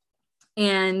happening.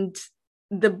 And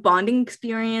the bonding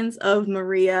experience of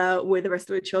Maria with the rest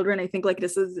of the children, I think like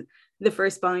this is the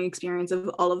first bonding experience of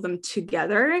all of them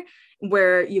together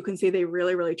where you can see they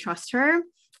really, really trust her,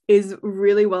 is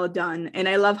really well done. And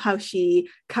I love how she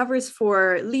covers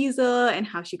for Lisa and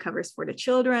how she covers for the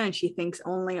children, and she thinks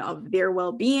only of their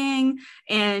well-being.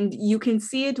 And you can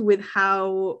see it with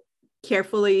how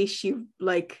carefully she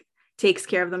like takes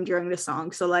care of them during the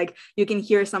song. So like you can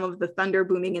hear some of the thunder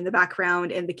booming in the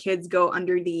background, and the kids go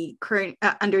under the current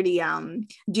under the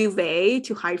duvet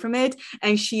to hide from it,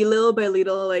 and she little by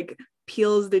little like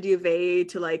peels the duvet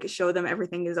to like show them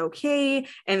everything is okay,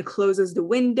 and closes the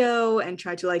window and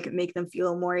try to like make them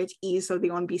feel more at ease so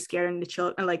they won't be scared in the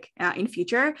children like in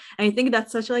future. And I think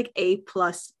that's such like A+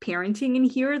 parenting in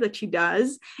here that she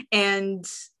does. And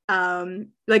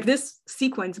like this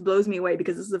sequence blows me away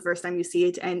because this is the first time you see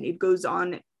it, and it goes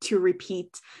on to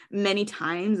repeat many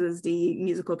times as the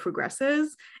musical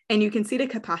progresses, and you can see the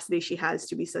capacity she has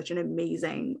to be such an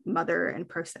amazing mother and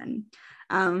person.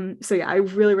 So yeah, I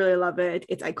really, really love it.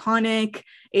 It's iconic.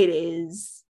 It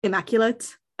is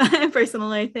immaculate,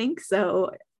 personally, I think.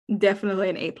 So definitely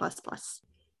an A++.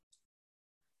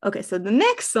 Okay, so the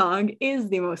next song is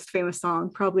the most famous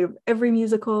song probably of every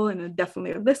musical, and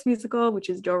definitely of this musical, which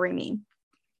is Do Re Mi.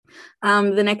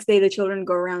 The next day, the children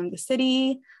go around the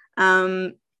city.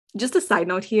 Just a side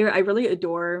note here, I really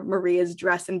adore Maria's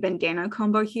dress and bandana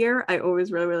combo here. I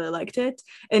always really, really liked it.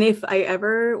 And if I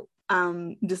ever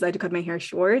decide to cut my hair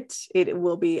short, it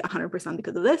will be 100%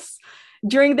 because of this.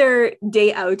 During their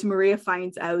day out, Maria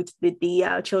finds out that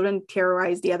the children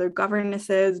terrorize the other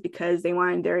governesses because they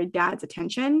wanted their dad's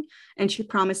attention, and she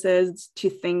promises to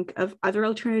think of other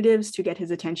alternatives to get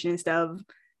his attention instead of,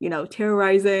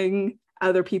 terrorizing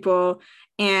other people,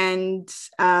 and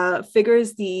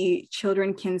figures the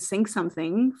children can sing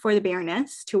something for the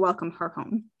Baroness to welcome her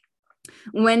home.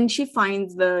 When she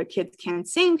finds the kids can't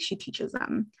sing, she teaches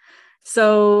them.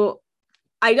 So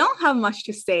I don't have much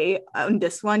to say on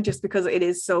this one just because it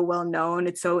is so well known.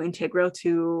 It's so integral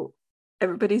to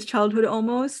everybody's childhood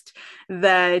almost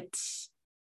that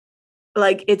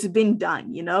like it's been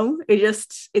done,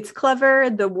 it's clever.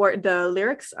 The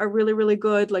lyrics are really, really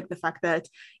good. Like the fact that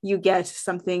you get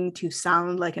something to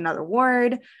sound like another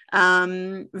word,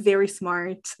 very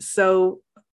smart. So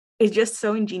it's just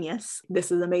so ingenious.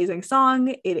 This is an amazing song.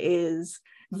 It is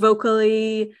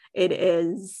vocally, it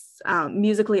is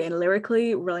musically and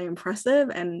lyrically really impressive,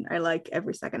 and I like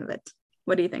every second of it.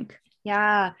 What do you think?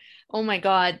 Yeah. Oh my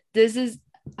God. This is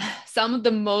some of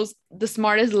the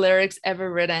smartest lyrics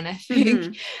ever written, I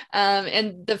think.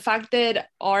 And the fact that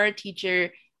our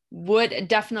teacher would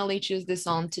definitely choose this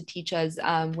song to teach us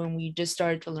when we just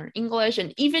started to learn English,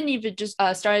 and even if it just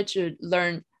started to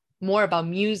learn more about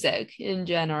music in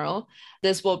general,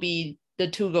 this will be the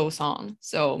to-go song.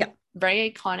 So yeah.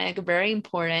 Very iconic, very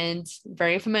important,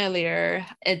 very familiar.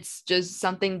 It's just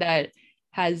something that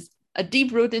has a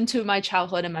deep root into my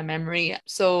childhood and my memory.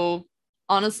 So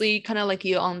honestly, kind of like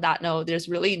you on that note, there's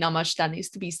really not much that needs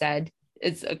to be said.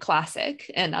 It's a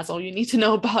classic, and that's all you need to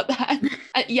know about that.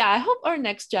 Yeah, I hope our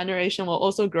next generation will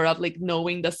also grow up like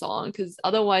knowing the song, because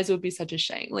otherwise it would be such a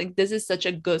shame. Like this is such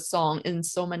a good song in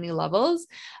so many levels.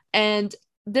 And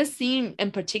this theme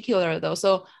in particular though,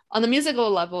 so on the musical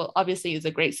level, obviously it's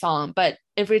a great song, but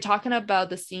if we're talking about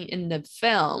the scene in the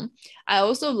film, I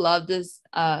also love this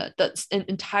the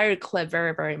entire clip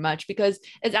very, very much, because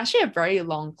it's actually a very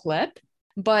long clip,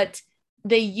 but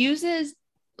they uses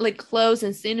like clothes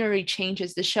and scenery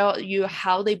changes to show you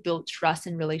how they build trust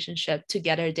and relationship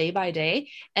together day by day.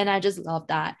 And I just love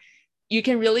that. You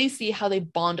can really see how they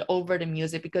bond over the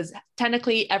music, because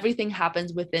technically everything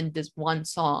happens within this one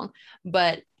song.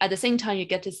 But at the same time, you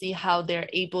get to see how they're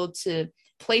able to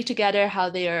play together, how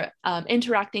they're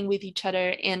interacting with each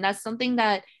other. And that's something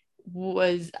that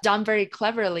was done very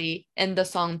cleverly in the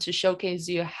song to showcase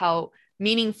you how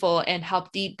meaningful and how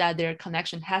deep that their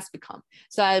connection has become.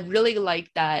 So I really like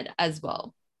that as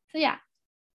well. So yeah.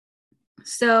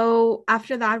 So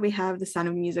after that, we have The Sound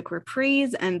of Music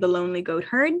reprise and The Lonely Goat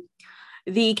Herd.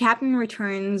 The captain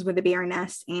returns with the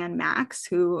Baroness and Max,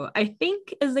 who I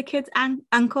think is the kid's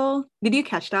uncle. Did you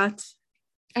catch that?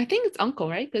 I think it's uncle,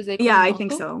 right? Because they I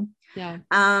think so. Yeah.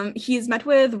 He's met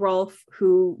with Rolf,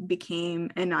 who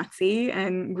became a Nazi,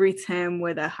 and greets him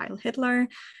with a Heil Hitler.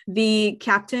 The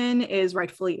captain is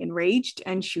rightfully enraged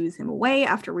and shoos him away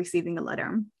after receiving a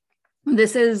letter.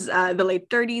 This is the late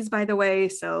 30s, by the way,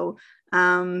 so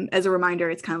as a reminder,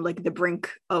 it's kind of like the brink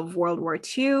of World War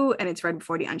II, and it's right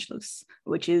before the Anschluss,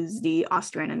 which is the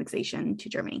Austrian annexation to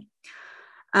Germany.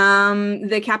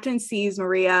 The captain sees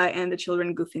Maria and the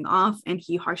children goofing off, and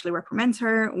he harshly reprimands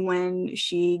her when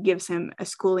she gives him a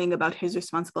schooling about his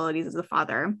responsibilities as a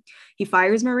father. He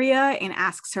fires Maria and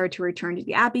asks her to return to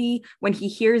the abbey when he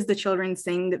hears the children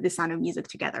sing The Sound of Music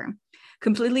together.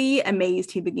 Completely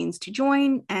amazed, he begins to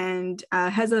join and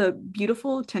has a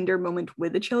beautiful, tender moment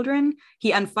with the children.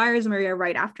 He unfires Maria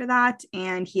right after that,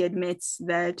 and he admits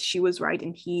that she was right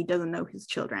and he doesn't know his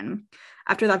children.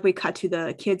 After that, we cut to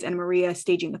the kids and Maria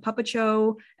staging a puppet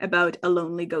show about a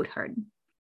lonely goat herd.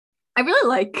 I really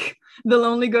like the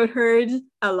Lonely Goat Herd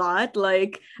a lot.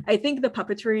 Like, I think the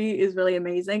puppetry is really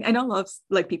amazing. I know a lot of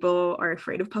like people are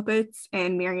afraid of puppets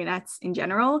and marionettes in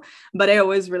general, but I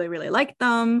always really, really liked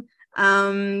them.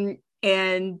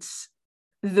 And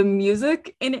the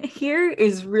music in it here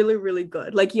is really, really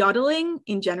good. Like, yodeling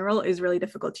in general is really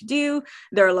difficult to do.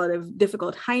 There are a lot of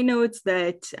difficult high notes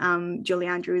that Julie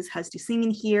Andrews has to sing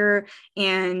in here,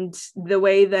 and the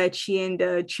way that she and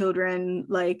the children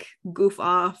like goof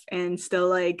off and still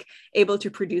like able to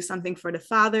produce something for the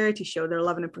father to show their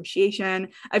love and appreciation.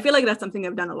 I feel like that's something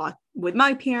I've done a lot with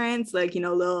my parents, like, you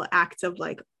know, little acts of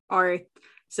like art.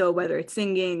 So whether it's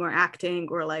singing or acting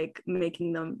or like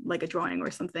making them like a drawing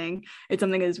or something, it's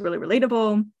something that is really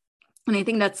relatable. And I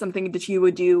think that's something that you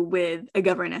would do with a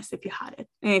governess if you had it,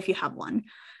 and if you have one.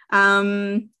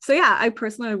 So yeah, I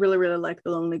personally really, really like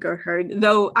The Lonely Goat Herd,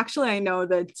 though actually I know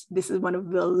that this is one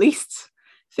of the least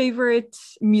favorite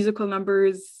musical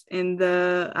numbers in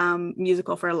the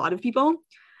musical for a lot of people.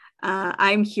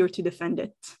 I'm here to defend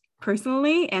it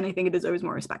personally, and I think it deserves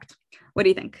more respect. What do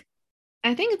you think?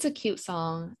 I think it's a cute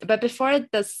song. But before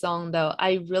the song, though,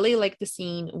 I really like the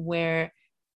scene where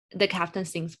the captain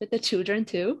sings with the children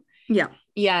too. Yeah.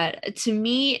 Yeah, to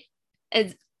me,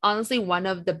 it's honestly one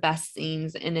of the best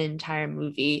scenes in the entire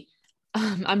movie.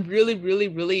 I'm really, really,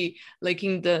 really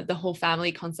liking the whole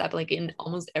family concept, like in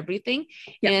almost everything.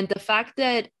 Yeah. And the fact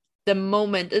that the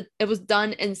moment it was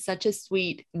done in such a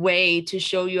sweet way to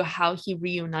show you how he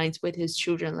reunites with his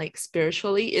children, like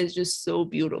spiritually, is just so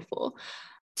beautiful.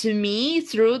 To me,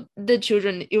 through the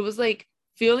children, it was like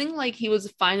feeling like he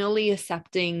was finally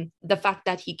accepting the fact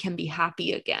that he can be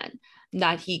happy again,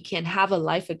 that he can have a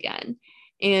life again.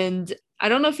 And I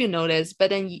don't know if you noticed,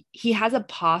 but then he has a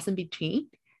pause in between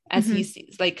as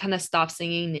he like kind of stopped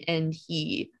singing and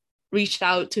he reached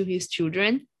out to his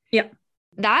children. Yeah.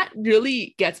 That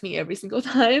really gets me every single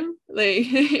time. Like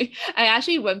I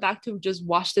actually went back to just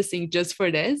watch the scene just for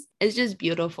this. It's just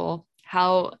beautiful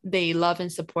how they love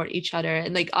and support each other.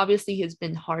 And like, obviously he's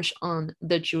been harsh on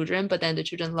the children, but then the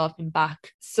children love him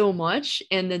back so much.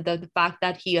 And then the fact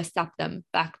that he accepts them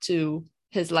back to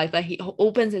his life, that he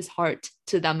opens his heart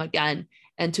to them again,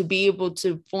 and to be able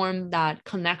to form that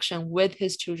connection with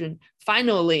his children,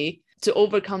 finally, to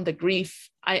overcome the grief,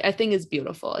 I think is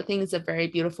beautiful. I think it's a very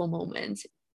beautiful moment.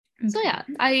 So yeah,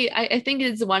 I think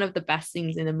it's one of the best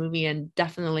things in the movie, and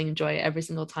definitely enjoy it every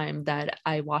single time that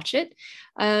I watch it.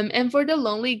 And for The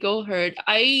Lonely Goat Herd,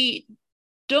 I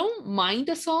don't mind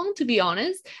the song, to be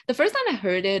honest. The first time I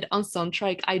heard it on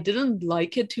soundtrack, I didn't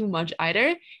like it too much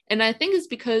either. And I think it's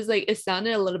because like it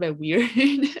sounded a little bit weird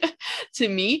to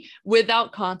me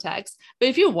without context. But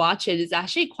if you watch it, it's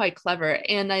actually quite clever.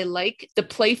 And I like the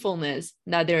playfulness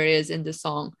that there is in the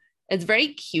song. It's very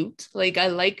cute. Like I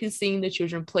like seeing the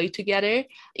children play together,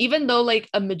 even though like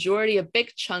a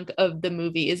big chunk of the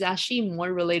movie is actually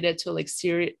more related to like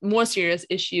more serious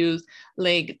issues,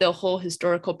 like the whole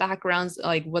historical backgrounds,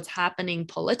 like what's happening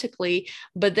politically.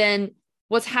 But then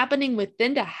what's happening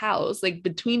within the house, like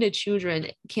between the children,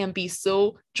 can be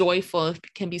so joyful,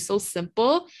 can be so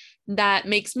simple, that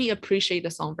makes me appreciate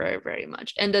the song very, very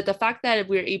much. And the fact that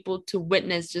we're able to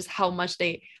witness just how much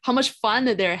fun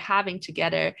that they're having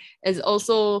together is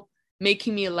also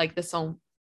making me like the song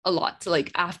a lot,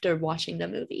 like after watching the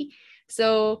movie.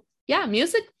 So yeah,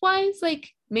 music wise,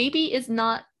 like maybe it's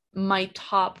not my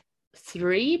top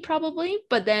 3 probably,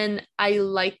 but then I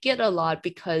like it a lot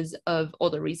because of all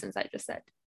the reasons I just said.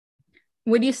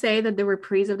 Would you say that the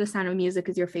reprise of The Sound of Music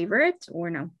is your favorite, or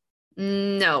no?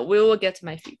 No, we will get to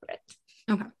my favorite.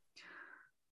 Okay.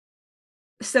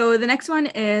 So the next one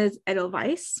is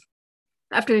Edelweiss.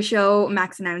 After the show,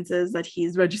 Max announces that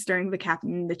he's registering the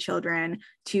captain and the children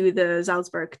to the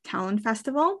Salzburg Talent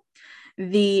Festival.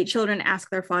 The children ask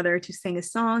their father to sing a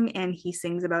song, and he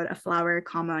sings about a flower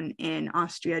common in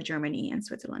Austria, Germany, and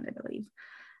Switzerland, I believe.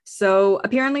 So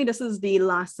apparently this is the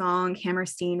last song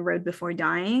Hammerstein wrote before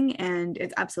dying, and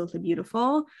it's absolutely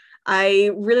beautiful.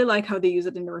 I really like how they use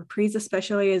it in the reprise,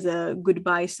 especially as a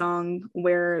goodbye song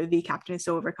where the captain is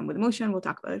so overcome with emotion. We'll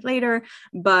talk about it later,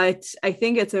 but I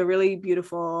think it's a really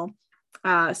beautiful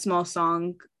small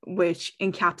song which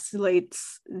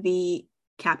encapsulates the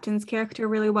captain's character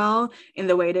really well, in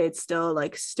the way that it's still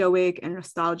like stoic and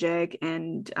nostalgic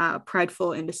and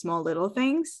prideful in the small little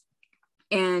things.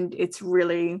 And it's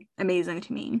really amazing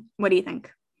to me. What do you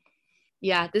think?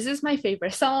 Yeah, this is my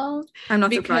favorite song. I'm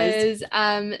not surprised.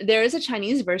 Because there is a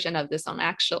Chinese version of this song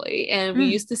actually, and we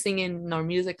used to sing in our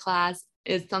music class.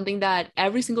 It's something that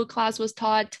every single class was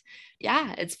taught.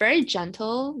 Yeah, it's very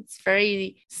gentle, it's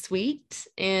very sweet,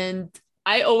 and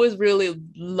I always really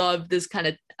love this kind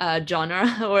of genre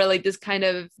or like this kind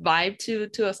of vibe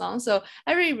to a song. So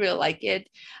I really, really like it.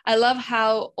 I love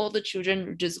how all the children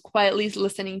are just quietly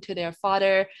listening to their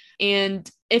father. And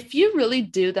if you really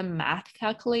do the math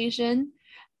calculation,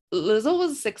 Lizzo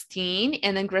was 16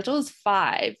 and then Gretel was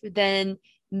 5. Then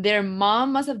their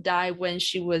mom must have died when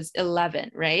she was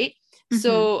 11, right?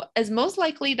 So it's most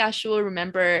likely that she will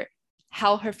remember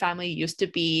how her family used to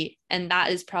be, and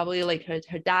that is probably like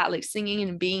her dad like singing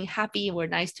and being happy and were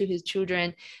nice to his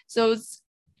children. So it's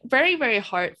very, very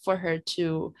hard for her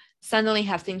to suddenly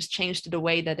have things change to the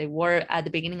way that they were at the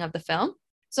beginning of the film.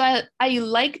 So I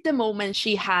like the moment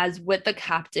she has with the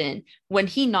captain when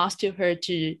he nods to her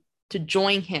to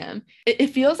join him. It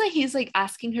feels like he's like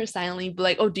asking her silently,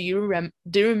 like, oh, do you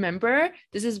remember?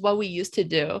 This is what we used to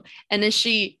do. And then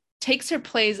she takes her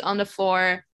place on the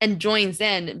floor and joins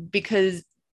in because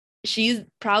she's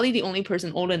probably the only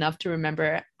person old enough to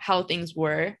remember how things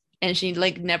were. And she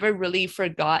like never really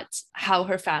forgot how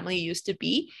her family used to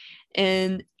be.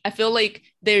 And I feel like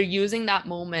they're using that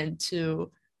moment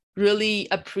to really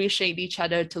appreciate each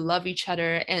other, to love each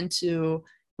other, and to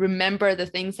remember the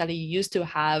things that he used to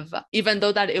have, even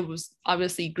though that it was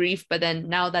obviously grief, but then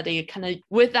now that they kind of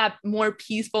with that more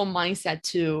peaceful mindset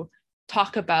to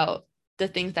talk about the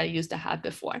things that I used to have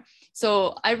before.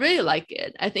 So I really like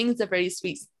it. I think it's a very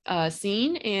sweet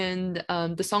scene, and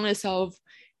the song itself,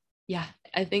 yeah,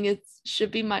 I think it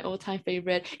should be my all-time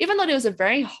favorite, even though it was a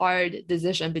very hard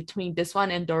decision between this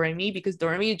one and Doremi, because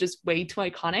Doremi is just way too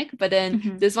iconic, but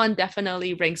then this one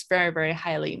definitely ranks very, very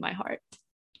highly in my heart.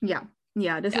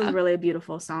 Yeah, this is really a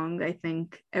beautiful song. I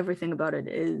think everything about it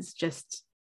is just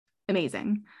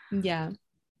amazing. Yeah.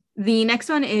 The next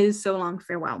one is So Long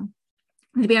Farewell.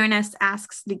 The Baroness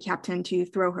asks the captain to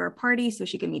throw her a party so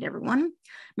she can meet everyone.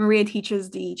 Maria teaches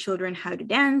the children how to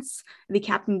dance. The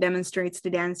captain demonstrates the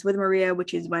dance with Maria,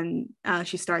 which is when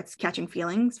she starts catching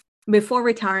feelings. Before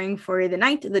retiring for the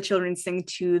night, the children sing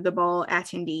to the ball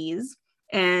attendees.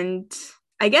 And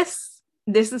I guess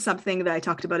this is something that I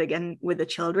talked about again with the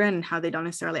children and how they don't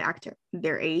necessarily act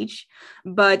their age.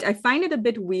 But I find it a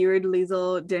bit weird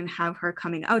Liesl didn't have her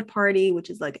coming out party,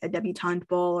 which is like a debutante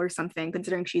ball or something,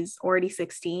 considering she's already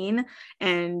 16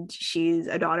 and she's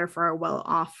a daughter for a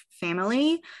well-off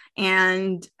family.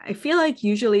 And I feel like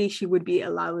usually she would be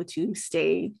allowed to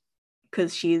stay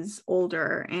because she's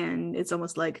older and it's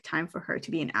almost like time for her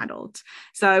to be an adult.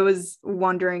 So I was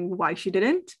wondering why she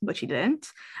didn't, but she didn't.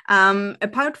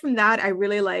 Apart from that, I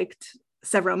really liked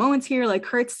several moments here. Like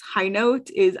Kurt's high note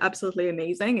is absolutely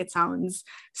amazing. It sounds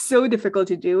so difficult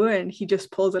to do and he just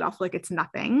pulls it off like it's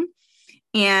nothing.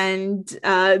 And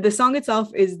the song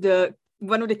itself is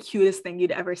one of the cutest thing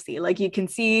you'd ever see. Like you can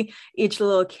see each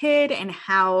little kid and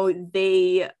how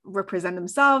they represent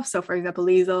themselves. So for example,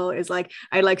 Liesl is like,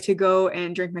 I'd like to go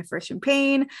and drink my first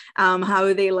champagne.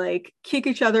 How they like kick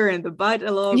each other in the butt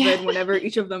a little bit whenever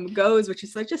each of them goes, which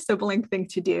is such a sibling thing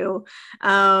to do.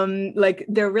 Like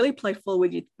they're really playful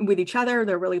with each other.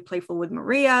 They're really playful with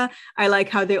Maria. I like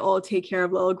how they all take care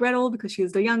of little Gretel because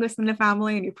she's the youngest in the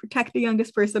family and you protect the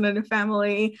youngest person in the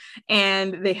family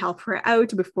and they help her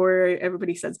out before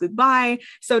everybody says goodbye.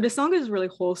 So the song is really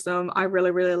wholesome. I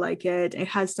really, really like it. It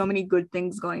has so many good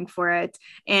things going for it.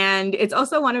 And it's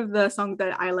also one of the songs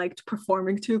that I liked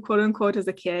performing to, quote unquote, as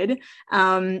a kid,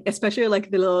 especially like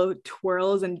the little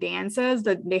twirls and dances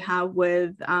that they have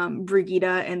with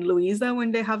Brigida and Louisa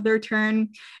when they have their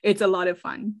turn. It's a lot of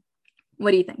fun.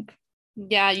 What do you think?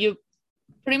 Yeah, you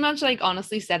pretty much like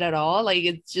honestly said it all. Like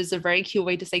it's just a very cute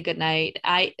way to say goodnight.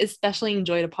 I especially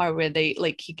enjoy the part where they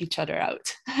like kick each other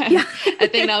out. Yeah. I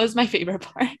think that was my favorite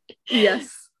part.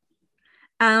 Yes.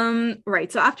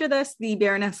 Right. So after this, the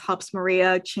Baroness helps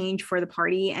Maria change for the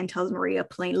party and tells Maria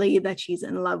plainly that she's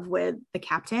in love with the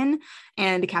captain,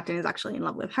 and the captain is actually in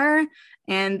love with her.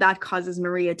 And that causes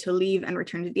Maria to leave and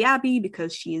return to the Abbey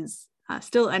because she's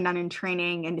still a nun in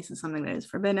training, and this is something that is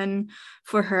forbidden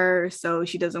for her. So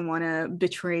she doesn't want to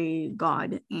betray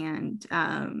God, and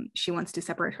she wants to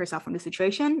separate herself from the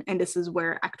situation. And this is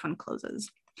where Act 1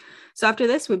 closes. So after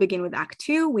this, we begin with Act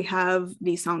 2. We have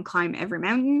the song Climb Every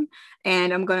Mountain,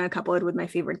 and I'm going to couple it with my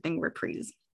favorite thing,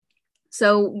 Reprise.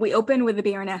 So we open with the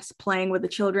Baroness playing with the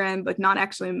children, but not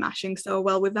actually mashing so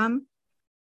well with them.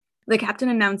 The captain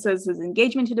announces his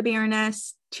engagement to the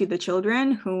Baroness, to the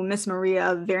children, who miss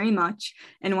Maria very much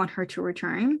and want her to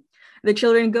return. The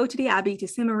children go to the Abbey to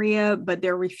see Maria, but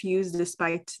they're refused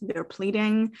despite their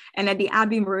pleading. And at the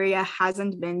Abbey, Maria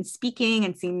hasn't been speaking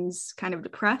and seems kind of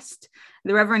depressed.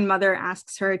 The Reverend Mother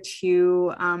asks her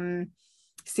to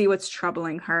see what's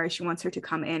troubling her. She wants her to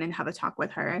come in and have a talk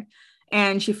with her.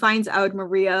 And she finds out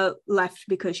Maria left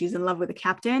because she's in love with the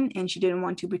captain and she didn't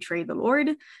want to betray the Lord.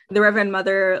 The Reverend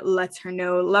Mother lets her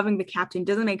know loving the captain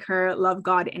doesn't make her love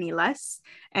God any less,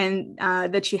 and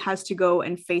that she has to go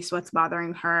and face what's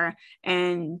bothering her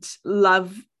and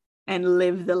love and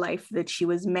live the life that she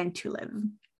was meant to live.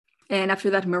 And after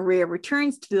that, Maria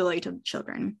returns to the light of the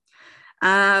children.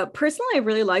 Personally, I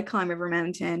really like Climb River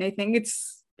Mountain. I think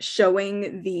it's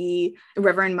showing the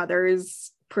Reverend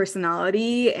Mother's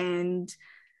personality and,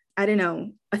 I don't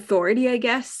know, authority, I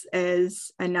guess,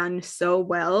 as a nun so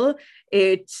well.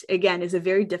 It, again, is a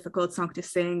very difficult song to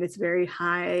sing. It's very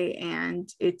high and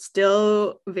it's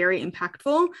still very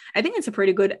impactful. I think it's a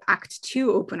pretty good Act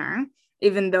 2 opener.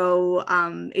 Even though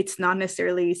it's not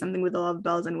necessarily something with a lot of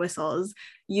bells and whistles,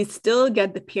 you still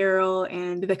get the peril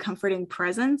and the comforting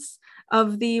presence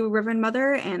of the Reverend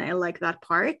Mother, and I like that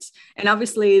part. And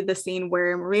obviously the scene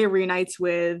where Maria reunites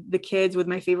with the kids with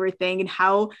my favorite thing and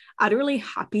how utterly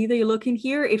happy they look in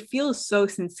here. It feels so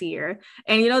sincere.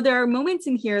 And, you know, there are moments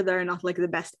in here that are not like the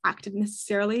best acted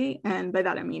necessarily. And by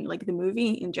that, I mean like the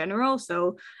movie in general.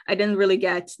 So I didn't really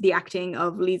get the acting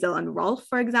of Liesl and Rolf,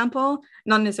 for example,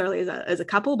 not necessarily as a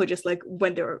couple, but just like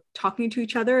when they're talking to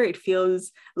each other, it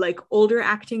feels like older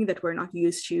acting that we're not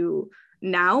used to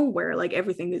now, where like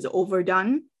everything is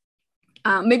overdone,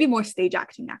 maybe more stage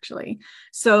acting actually.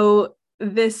 So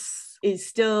this is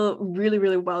still really,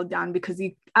 really well done because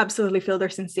you absolutely feel their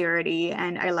sincerity,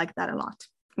 and I like that a lot.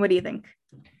 What do you think?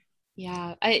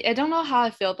 Yeah, I don't know how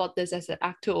I feel about this as an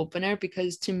act two opener,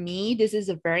 because to me, this is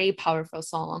a very powerful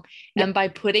song. Yeah. And by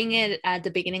putting it at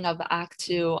the beginning of act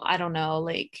two, I don't know,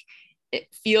 like it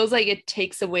feels like it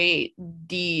takes away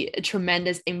the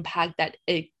tremendous impact that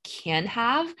it can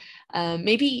have.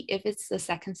 Maybe if it's the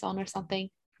second song or something,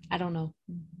 I don't know.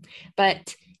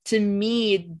 But to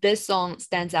me, this song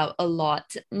stands out a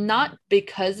lot, not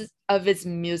because of its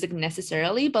music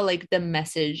necessarily, but like the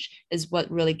message is what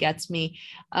really gets me.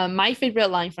 My favorite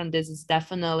line from this is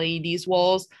definitely, "These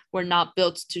walls were not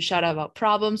built to shut about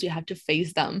problems, you have to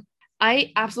face them."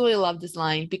 I absolutely love this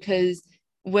line because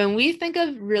when we think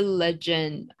of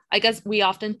religion, I guess we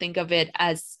often think of it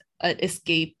as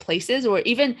escape places, or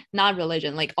even not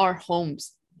religion, like our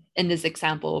homes in this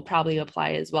example will probably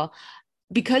apply as well,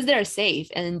 because they're safe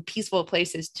and peaceful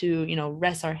places to, you know,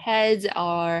 rest our heads,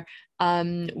 or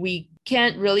we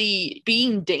can't really be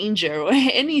in danger or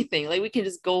anything. Like we can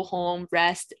just go home,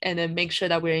 rest, and then make sure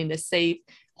that we're in a safe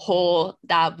hole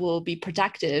that will be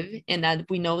protective and that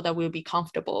we know that we'll be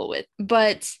comfortable with.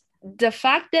 But the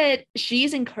fact that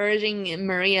she's encouraging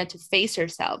Maria to face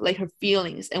herself, like her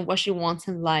feelings and what she wants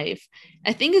in life,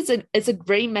 I think it's a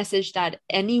great message that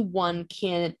anyone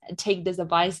can take this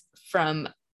advice from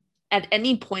at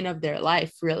any point of their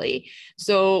life, really.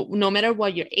 So no matter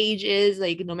what your age is,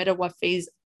 like no matter what phase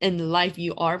in life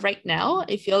you are right now,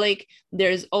 I feel like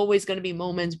there's always going to be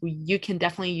moments where you can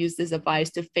definitely use this advice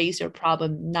to face your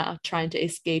problem, not trying to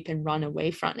escape and run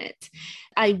away from it.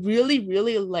 I really,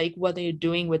 really like what they're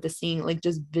doing with the scene, like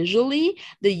just visually,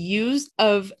 the use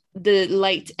of the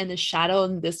light and the shadow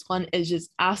in this one is just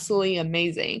absolutely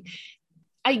amazing.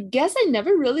 I guess I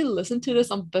never really listened to this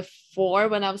song before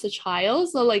when I was a child.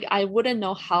 So like I wouldn't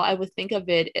know how I would think of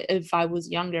it if I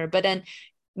was younger. But then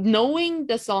knowing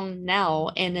the song now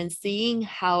and then seeing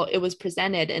how it was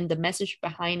presented and the message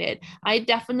behind it, I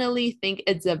definitely think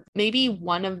it's maybe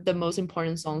one of the most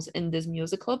important songs in this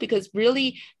musical, because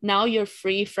really now you're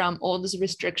free from all these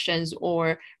restrictions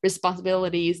or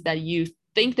responsibilities that you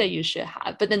think that you should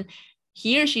have. But then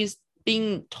here she's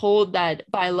being told that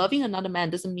by loving another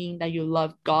man doesn't mean that you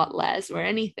love God less or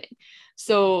anything.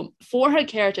 So for her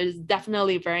character, it's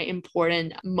definitely a very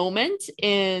important moment.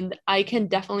 And I can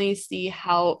definitely see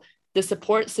how the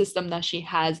support system that she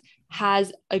has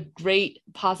a great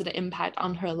positive impact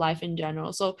on her life in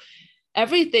general. So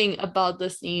everything about the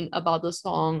scene, about the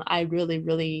song, I really,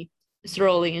 really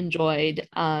thoroughly enjoyed.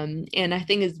 And I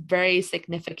think it's very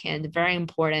significant, very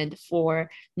important for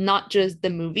not just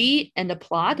the movie and the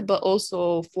plot, but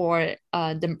also for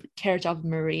the character of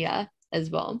Maria as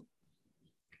well.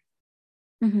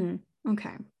 Mm-hmm.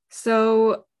 Okay.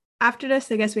 So after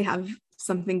this, I guess we have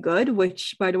Something Good,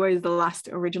 which, by the way, is the last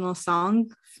original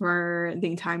song for the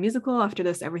entire musical. After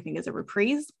this, everything is a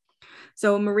reprise.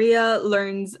 So Maria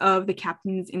learns of the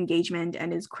captain's engagement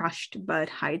and is crushed, but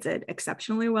hides it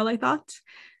exceptionally well, I thought.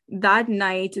 That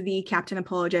night, the captain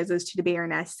apologizes to the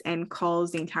Baroness and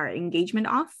calls the entire engagement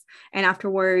off. And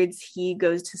afterwards, he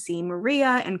goes to see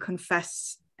Maria and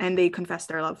they confess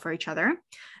their love for each other.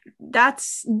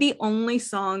 That's the only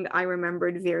song I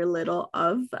remembered very little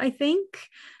of, I think.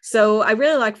 So I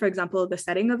really like, for example, the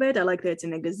setting of it. I like that it's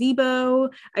in a gazebo.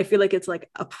 I feel like it's like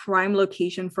a prime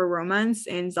location for romance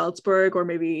in Salzburg or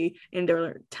maybe in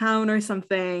their town or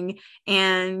something.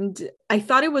 And I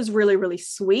thought it was really, really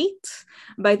sweet,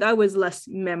 but I thought it was less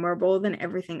memorable than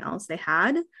everything else they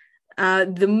had.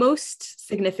 The most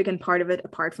significant part of it,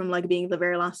 apart from like being the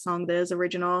very last song that is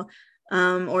original,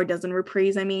 or doesn't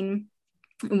reprise, I mean,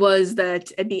 was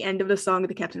that at the end of the song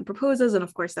the captain proposes, and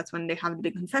of course that's when they have the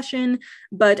big confession.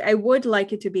 But I would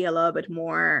like it to be a little bit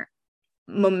more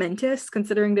momentous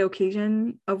considering the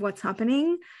occasion of what's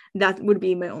happening. That would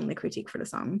be my only critique for the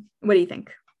song. What do you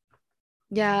think?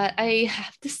 Yeah, I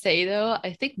have to say though,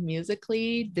 I think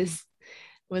musically this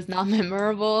was not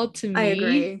memorable to I me.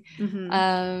 agree. Mm-hmm.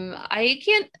 I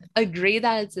can't agree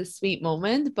that it's a sweet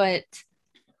moment, but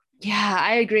yeah,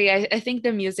 I agree. I think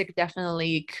the music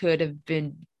definitely could have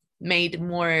been made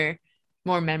more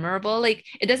memorable. Like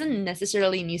it doesn't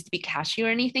necessarily need to be catchy or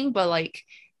anything, but like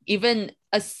even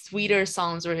a sweeter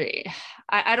songs or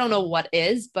I don't know what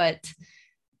is, but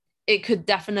it could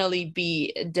definitely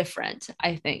be different,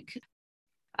 I think.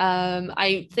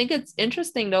 I think it's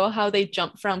interesting though how they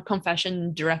jump from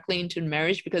confession directly into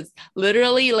marriage, because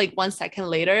literally like 1 second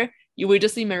later you would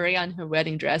just see Maria in her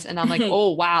wedding dress, and I'm like,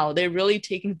 oh wow, they're really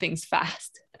taking things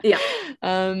fast. Yeah.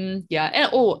 Yeah,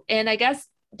 and I guess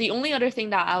the only other thing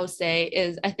that I'll say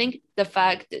is I think the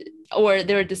fact, or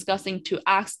they were discussing to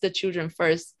ask the children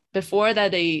first before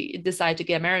that they decide to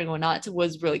get married or not,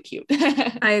 was really cute.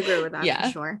 I agree with that. Yeah.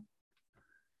 For sure.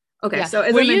 Okay, Yeah. so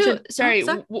as Were I you mentioned, sorry,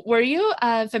 were you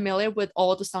familiar with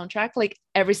all the soundtrack, like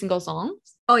every single song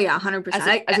oh yeah, 100%. as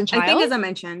a I think child? as I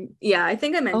mentioned, yeah, I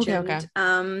think I Okay, mentioned,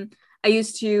 okay. I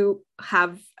used to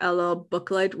have a little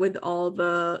booklet with all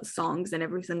the songs and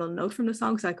every single note from the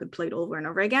song so I could play it over and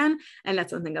over again. And that's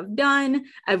something I've done.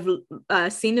 I've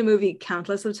seen the movie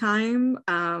countless of time.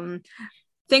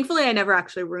 Thankfully, I never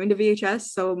actually ruined a VHS,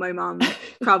 so my mom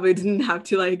probably didn't have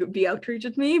to like be outraged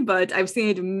at me, but I've seen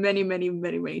it many, many,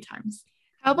 many, many times.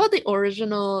 How about the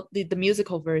original, the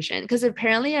musical version? Because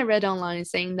apparently I read online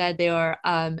saying that they are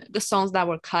the songs that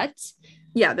were cut.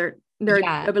 Yeah, there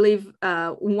Yeah. I believe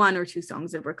one or two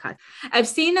songs that were cut. I've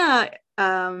seen the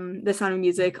Sound of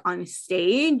Music on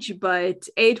stage, but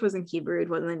it was in Hebrew, it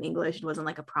wasn't in English, it wasn't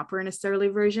like a proper necessarily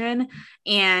version,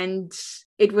 and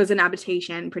it was an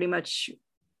adaptation pretty much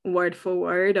word for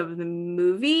word of the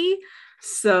movie.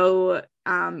 So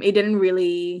it didn't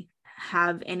really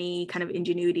have any kind of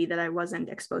ingenuity that I wasn't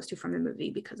exposed to from the movie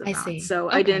because of I that. see. So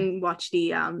I Okay. didn't watch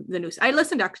the new. I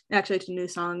listened actually to the new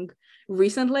song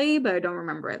recently, but I don't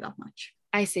remember it that much.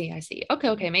 I see. I see. Okay.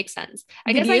 Okay. Makes sense.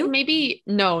 I Did guess like you? maybe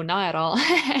no, not at all.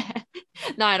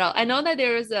 Not at all. I know that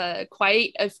there was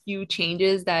quite a few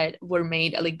changes that were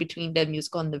made like between the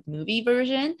musical and the movie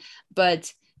version,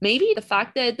 but maybe the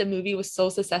fact that the movie was so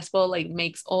successful like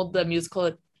makes all the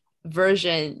musical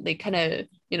version they kind of,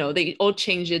 they all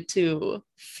change it to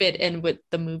fit in with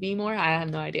the movie more. I have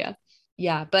no idea.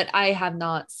 Yeah, but I have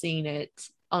not seen it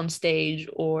on stage,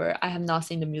 or I have not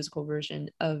seen the musical version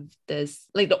of this,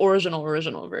 like the original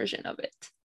version of it.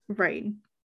 Right.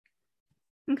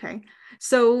 Okay.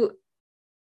 So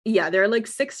yeah, there are like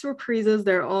 6 reprises.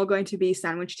 They're all going to be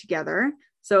sandwiched together.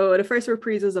 So the first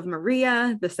reprise is of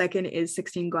Maria. The second is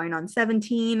 16 going on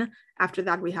 17. After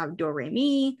that, we have Do Re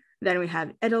Mi. Then we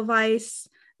have Edelweiss.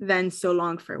 Then So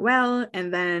Long Farewell.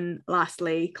 And then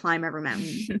lastly, Climb Every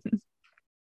Mountain.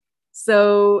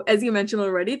 So as you mentioned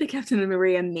already, the Captain and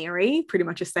Maria marry pretty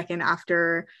much a second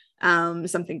after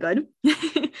something good.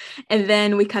 And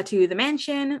then we cut to the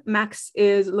mansion. Max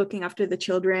is looking after the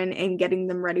children and getting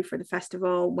them ready for the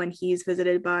festival when he's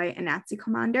visited by a Nazi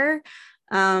commander.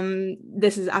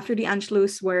 This is after the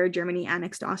Anschluss, where Germany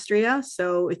annexed Austria.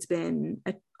 So it's been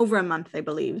over a month, I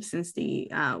believe, since the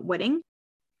wedding.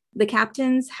 The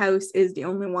captain's house is the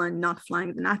only one not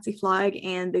flying the Nazi flag,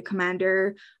 and the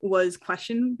commander was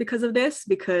questioned because of this,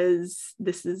 because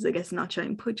this is, I guess, not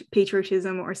showing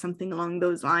patriotism or something along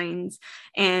those lines,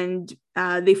 and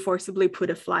they forcibly put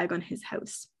a flag on his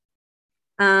house.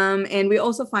 And we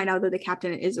also find out that the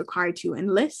captain is required to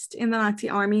enlist in the Nazi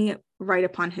army right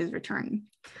upon his return.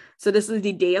 So this is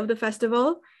the day of the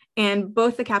festival, and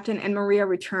both the captain and Maria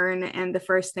return, and the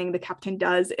first thing the captain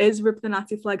does is rip the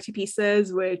Nazi flag to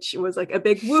pieces, which was like a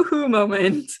big woohoo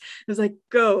moment. It was like,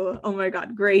 go, oh my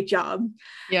God, great job.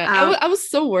 Yeah, I was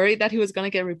so worried that he was gonna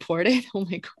get reported. Oh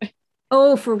my God.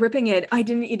 Oh, for ripping it. It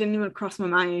didn't even cross my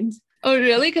mind. Oh,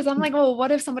 really? Because I'm like, oh,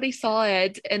 what if somebody saw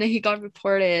it and then he got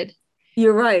reported?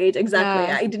 You're right, exactly.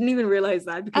 Yeah. I didn't even realize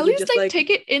that, because At you least just like like, take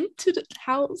it into the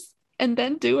house and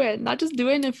then do it, not just do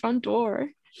it in the front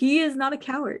door. He is not a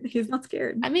coward. He's not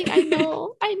scared. I mean, I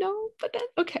know, but then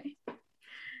okay.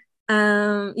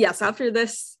 Yes, after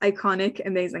this iconic,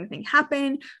 amazing thing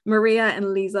happened, Maria and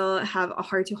Liesel have a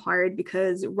heart-to-heart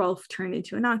because Rolf turned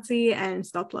into a Nazi and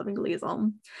stopped loving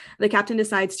Liesel. The captain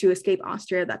decides to escape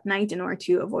Austria that night in order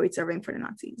to avoid serving for the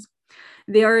Nazis.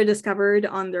 They are discovered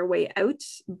on their way out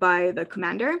by the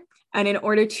commander, and in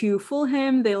order to fool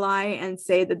him, they lie and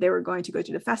say that they were going to go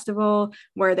to the festival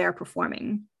where they are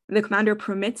performing. The commander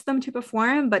permits them to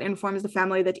perform, but informs the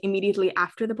family that immediately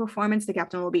after the performance, the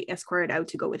captain will be escorted out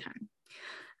to go with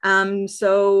him.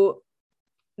 So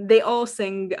they all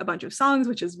sing a bunch of songs,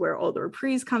 which is where all the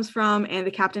reprise comes from. And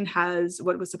the captain has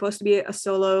what was supposed to be a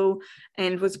solo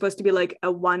and was supposed to be like a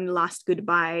one last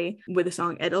goodbye with the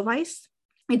song Edelweiss.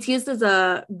 It's used as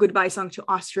a goodbye song to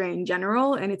Austria in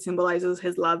general, and it symbolizes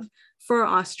his love for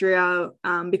Austria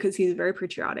because he's very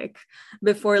patriotic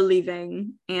before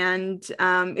leaving. And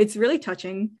it's really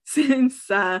touching since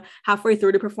halfway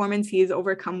through the performance, he is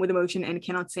overcome with emotion and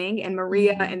cannot sing. And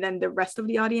Maria and then the rest of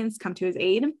the audience come to his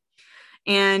aid.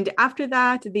 And after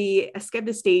that, they escape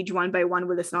the stage one by one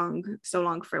with the song So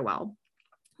Long Farewell.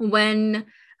 When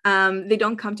they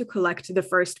don't come to collect the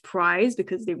first prize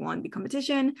because they won the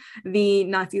competition, the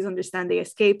Nazis understand they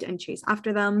escaped and chase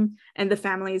after them, and the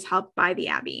family is helped by the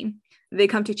Abbey. They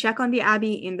come to check on the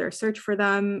Abbey in their search for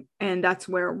them, and that's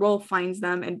where Rolf finds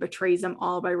them and betrays them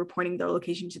all by reporting their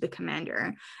location to the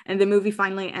commander. And the movie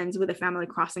finally ends with the family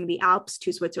crossing the Alps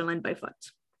to Switzerland by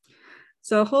foot.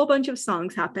 So a whole bunch of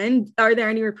songs happened. Are there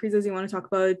any reprises you want to talk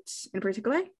about in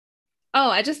particular? Oh,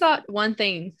 I just thought one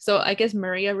thing. So I guess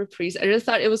Maria reprise. I just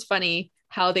thought it was funny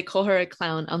how they call her a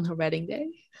clown on her wedding day.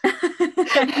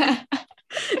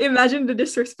 Imagine the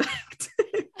disrespect.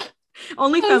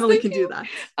 Only family can do that.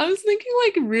 I was thinking,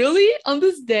 like, really? On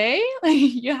this day? Like,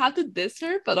 you have to diss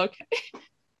her, but okay.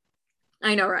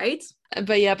 I know, right?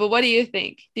 But what do you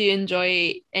think? Do you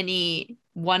enjoy any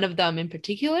one of them in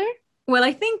particular? Well,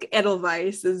 I think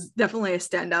Edelweiss is definitely a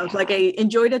standout. Yeah. Like, I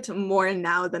enjoyed it more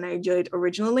now than I enjoyed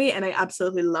originally, and I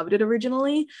absolutely loved it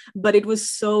originally. But it was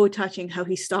so touching how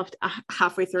he stopped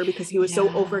halfway through because he was so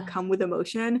overcome with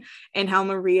emotion, and how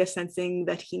Maria sensing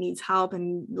that he needs help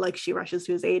and like she rushes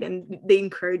to his aid, and they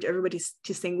encourage everybody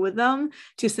to sing with them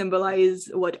to symbolize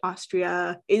what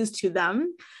Austria is to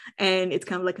them. And it's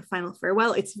kind of like a final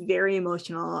farewell. It's very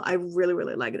emotional. I really,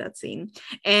 really like that scene.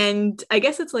 And I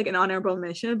guess it's like an honorable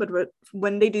mention, but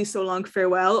when they do So Long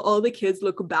Farewell, all the kids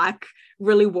look back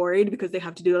really worried because they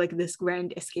have to do like this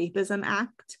grand escapism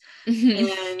act.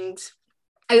 And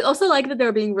I also like that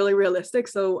they're being really realistic.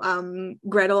 So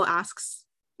Gretel asks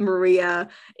Maria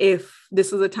if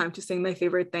this is a time to sing My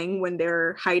Favorite Thing when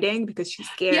they're hiding because she's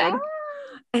scared. Yeah.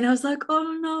 And I was like,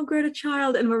 oh no, Greta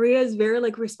child. And Maria is very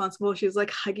like responsible. She's like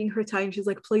hugging her tight and she's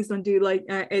like, please don't do like,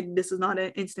 this is not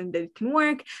an instant that it can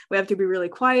work. We have to be really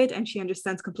quiet. And she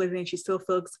understands completely and she still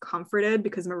feels comforted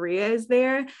because Maria is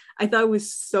there. I thought it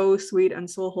was so sweet and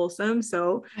so wholesome.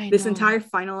 So this entire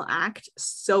final act,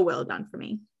 so well done for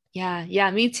me.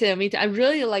 Yeah, me too. I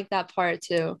really like that part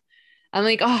too. I'm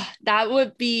like, oh, that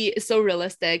would be so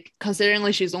realistic considering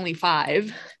like she's only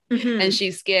 5 and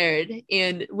she's scared.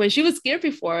 And when she was scared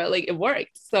before, like it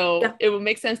worked. So it would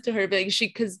make sense to her, but like,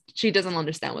 because she doesn't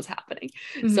understand what's happening.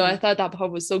 So I thought that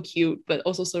part was so cute, but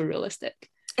also so realistic.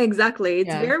 Exactly.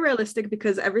 It's very realistic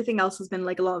because everything else has been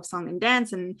like a lot of song and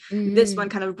dance, and this one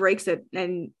kind of breaks it,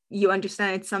 and you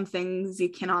understand some things you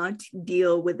cannot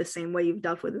deal with the same way you've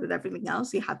dealt with everything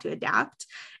else. You have to adapt.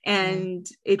 And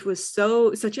it was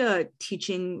such a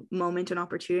teaching moment and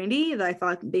opportunity that I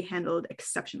thought they handled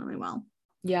exceptionally well.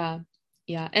 Yeah.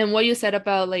 And what you said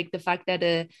about like the fact that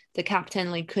the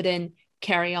captain like couldn't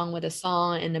carry on with the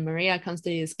song and then Maria comes to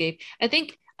the escape. I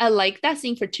think I like that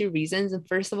scene for 2 reasons. And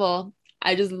first of all,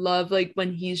 I just love like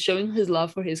when he's showing his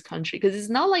love for his country, because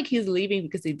it's not like he's leaving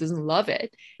because he doesn't love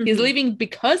it. He's leaving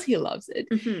because he loves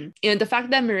it. And the fact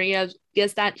that Maria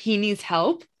gets that he needs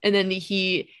help and then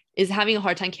he is having a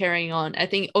hard time carrying on, I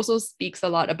think also speaks a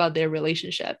lot about their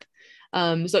relationship.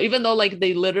 So even though like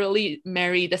they literally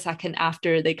marry the second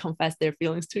after they confess their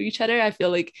feelings to each other, I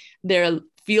feel like their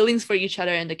feelings for each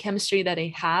other and the chemistry that they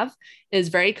have is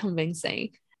very convincing.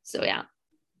 So yeah.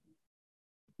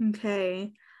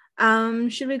 Okay.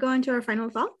 Should we go into our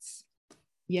final thoughts?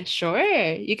 Yeah, sure.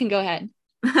 You can go ahead.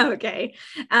 Okay.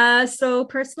 So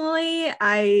personally,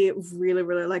 I really,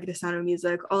 really like The Sound of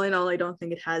Music. All in all, I don't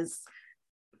think it has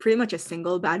pretty much a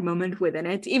single bad moment within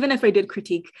it. Even if I did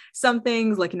critique some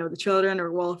things like, the children or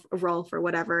Rolf or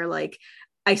whatever, like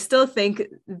I still think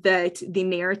that the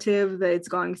narrative that it's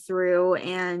going through,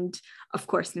 and of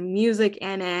course the music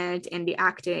in it and the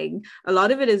acting, a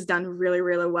lot of it is done really,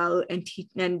 really well, and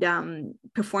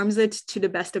performs it to the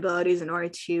best abilities in order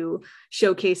to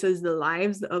showcases the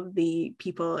lives of the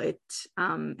people it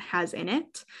has in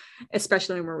it,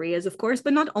 especially Maria's, of course,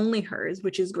 but not only hers,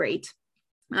 which is great.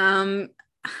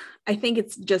 I think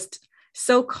it's just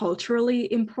so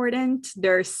culturally important.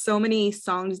 There are so many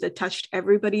songs that touched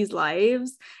everybody's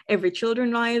lives, every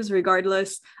children's lives,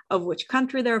 regardless of which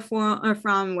country they're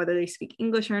from, whether they speak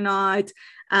English or not.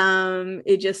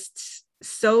 It just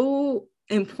so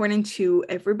important to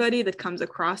everybody that comes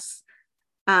across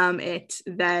it,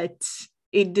 that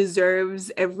it deserves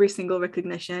every single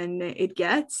recognition it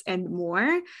gets and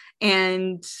more.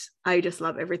 And I just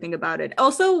love everything about it.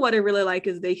 Also, what I really like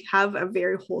is they have a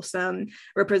very wholesome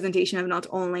representation of not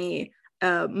only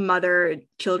a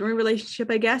mother-children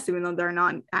relationship, I guess, even though they're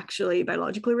not actually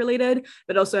biologically related,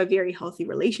 but also a very healthy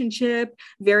relationship,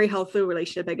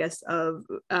 I guess, of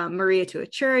Maria to a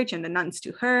church and the nuns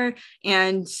to her.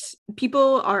 And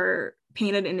people are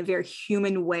painted in a very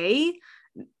human way,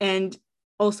 and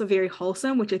also very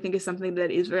wholesome, which I think is something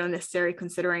that is very necessary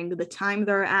considering the time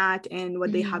they're at and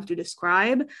what they have to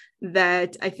describe.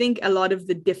 That I think a lot of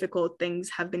the difficult things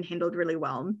have been handled really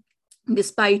well,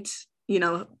 despite,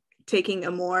 taking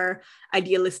a more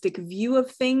idealistic view of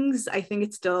things. I think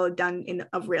it's still done in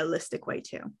a realistic way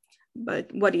too. But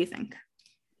what do you think?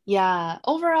 Yeah,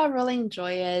 overall, I really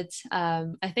enjoy it.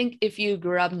 I think if you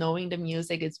grew up knowing the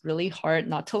music, it's really hard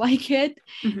not to like it.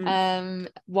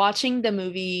 Watching the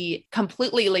movie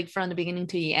completely, like from the beginning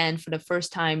to the end for the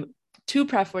first time to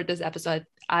prep for this episode,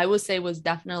 I would say was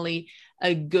definitely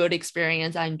a good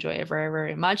experience. I enjoy it very,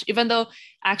 very much. Even though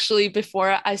actually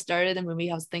before I started the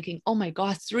movie, I was thinking, oh my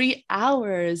God, 3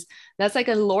 hours. That's like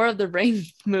a Lord of the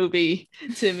Rings movie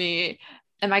to me.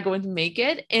 Am I going to make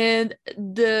it? And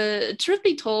the truth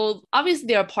be told, obviously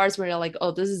there are parts where you're like,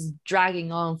 oh, this is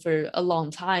dragging on for a long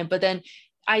time. But then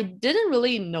I didn't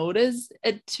really notice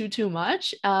it too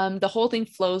much. The whole thing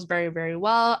flows very, very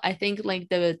well. I think like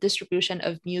the distribution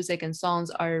of music and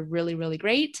songs are really, really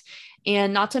great.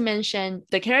 And not to mention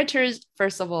the characters,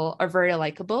 first of all, are very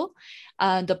likable.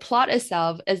 The plot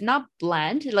itself is not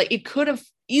bland. Like it could have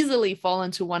easily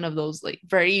fallen to one of those like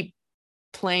very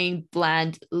plain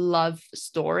bland love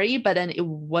story, but then it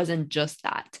wasn't just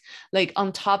that. Like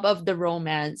on top of the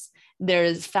romance,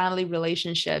 there's family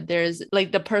relationship, there's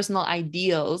like the personal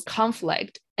ideals,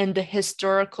 conflict, and the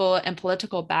historical and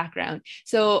political background.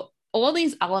 So all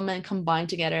these elements combined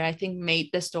together, I think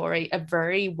made the story a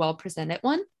very well presented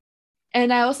one.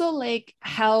 And I also like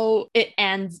how it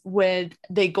ends with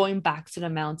they going back to the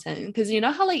mountain, because you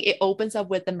know how like it opens up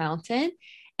with the mountain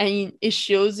and it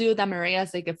shows you that Maria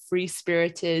is like a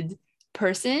free-spirited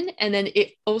person, and then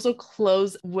it also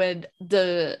closes with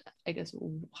the, I guess,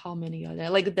 how many are there,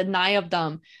 like the 9 of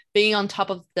them being on top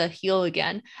of the hill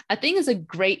again. I think it's a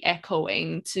great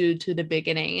echoing to the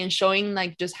beginning and showing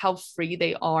like just how free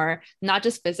they are, not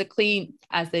just physically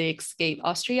as they escape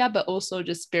Austria, but also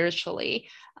just spiritually,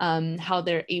 how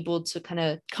they're able to kind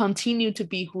of continue to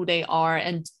be who they are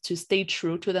and to stay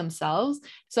true to themselves.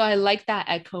 So I like that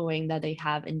echoing that they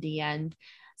have in the end.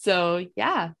 So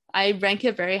yeah, I rank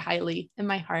it very highly in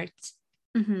my heart.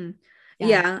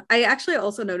 Yeah, I actually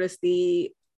also noticed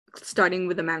the starting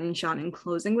with the mountain shot and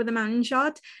closing with the mountain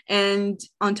shot. And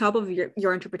on top of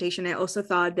your interpretation, I also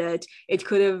thought that it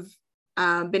could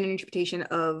have been an interpretation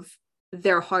of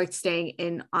their heart staying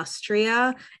in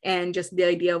Austria, and just the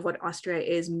idea of what Austria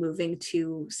is moving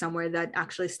to somewhere that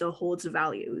actually still holds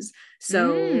values.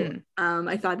 So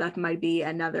I thought that might be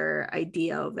another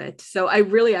idea of it. So I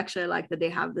really actually like that they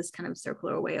have this kind of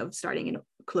circular way of starting and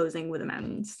closing with the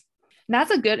mountains.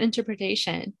 That's a good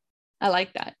interpretation. I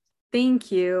like that. Thank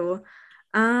you.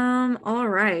 All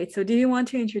right. So do you want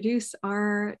to introduce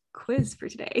our quiz for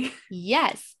today?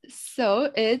 Yes.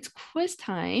 So it's quiz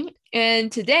time.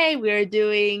 And today we're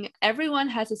doing Everyone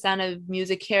Has a Sound of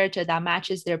Music character that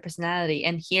matches their personality.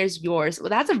 And here's yours. Well,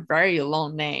 that's a very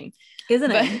long name.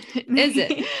 Isn't it? Is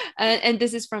it? And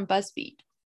this is from BuzzFeed.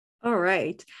 All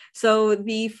right. So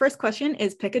the first question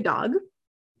is pick a dog.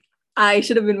 I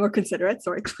should have been more considerate.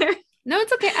 Sorry, Claire. No,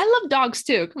 it's okay. I love dogs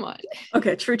too. Come on.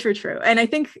 Okay, true. And I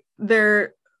think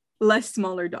they're less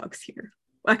smaller dogs here.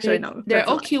 Actually, no. They're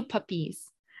all cute puppies.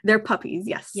 They're puppies,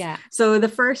 yes. Yeah. So the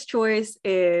first choice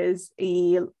is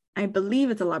I believe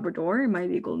it's a Labrador. It might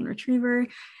be a Golden Retriever.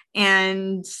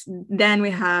 And then we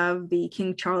have the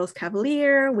King Charles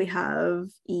Cavalier. We have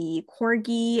a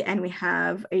Corgi, and we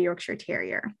have a Yorkshire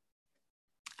Terrier.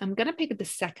 I'm going to pick the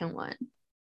second one.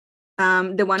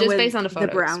 The one just with based on the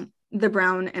photos. The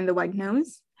brown and the white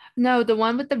nose? No, the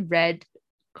one with the red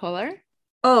color.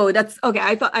 Oh, that's okay.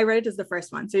 I thought I read it as the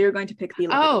first one. So you're going to pick the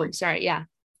Labrador. Oh, sorry. Yeah.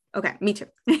 Okay, me too.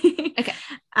 Okay.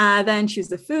 Then choose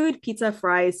the food: pizza,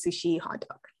 fries, sushi, hot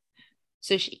dog.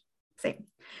 Sushi. Same.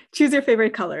 Choose your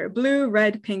favorite color: blue,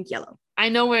 red, pink, yellow. I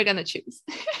know we're gonna choose.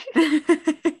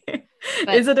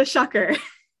 Is it a shocker?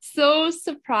 So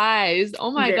surprised.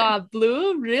 Oh my God,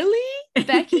 blue? Really?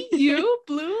 Becky, you?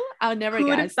 Blue? I'll never Who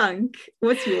would guess. have thunk?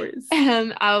 What's yours?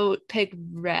 I'll pick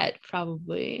red,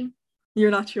 probably.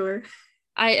 You're not sure?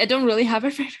 I don't really have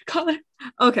a favorite color.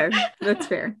 Okay, that's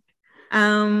fair.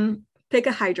 Pick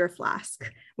a Hydro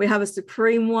Flask. We have a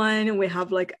Supreme one. We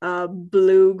have like a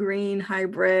blue-green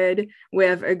hybrid. We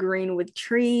have a green with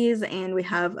trees, and we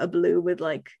have a blue with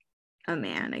like a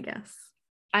man, I guess.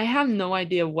 I have no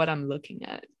idea what I'm looking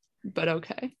at, but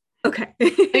okay. Okay.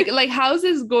 like how's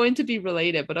this going to be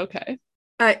related? But okay.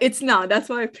 It's not. That's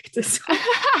why I picked this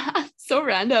one. So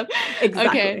random.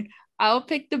 Exactly. Okay, I'll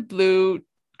pick the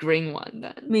blue-green one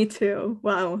then. Me too.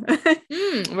 Wow.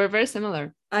 We're very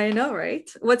similar. I know,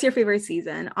 right? What's your favorite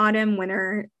season? Autumn,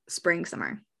 winter, spring,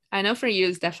 summer? I know for you,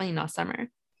 it's definitely not summer.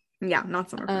 Yeah, not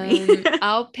summer for me.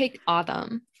 I'll pick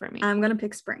autumn for me. I'm gonna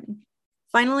pick spring.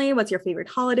 Finally, what's your favorite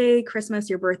holiday? Christmas,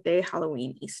 your birthday,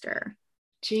 Halloween, Easter?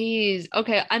 Jeez.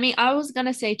 Okay. I mean, I was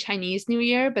gonna say Chinese New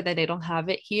Year, but then they don't have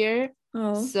it here.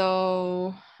 Oh.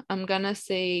 So I'm gonna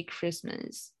say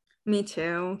Christmas. Me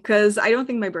too, because I don't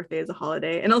think my birthday is a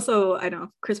holiday. And also, I don't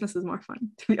know, Christmas is more fun,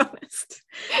 to be honest.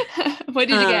 What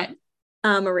did you get?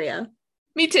 Maria.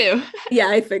 Me too. Yeah,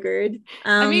 I figured.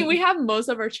 I mean, we have most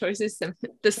of our choices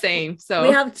the same. So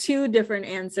we have two different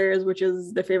answers, which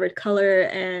is the favorite color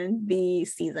and the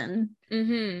season.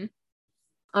 Mm-hmm.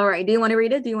 All right. Do you want to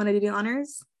read it? Do you want to do the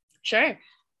honors? Sure.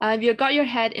 You got your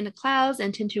head in the clouds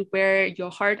and tend to wear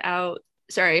your heart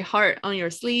on your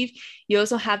sleeve. You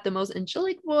also have the most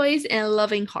angelic voice and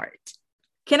loving heart.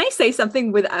 Can I say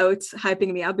something without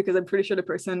hyping me up? Because I'm pretty sure the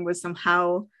person was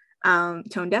somehow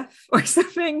tone deaf or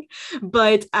something.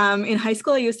 But in high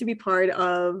school, I used to be part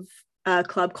of a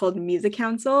club called Music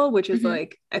Council, which is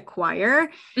like a choir.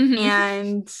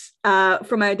 And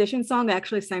for my audition song, I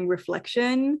actually sang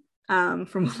Reflection from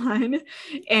Milan.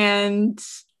 And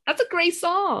that's a great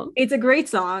song. It's a great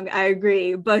song, I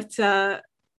agree. But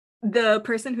the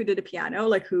person who did the piano,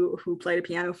 like who played the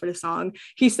piano for the song,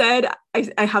 he said,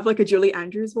 I have like a Julie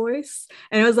Andrews voice.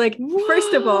 And I was like, Whoa.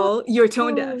 First of all, you're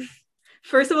tone deaf.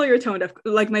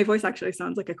 Like my voice actually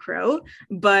sounds like a crow,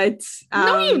 but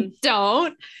no, you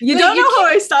don't. You don't know how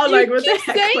I sound like. What the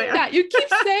heck? You keep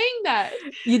saying that.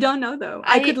 You don't know though.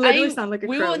 I could literally sound like a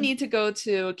crow. We will need to go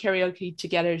to karaoke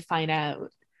together to find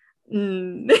out.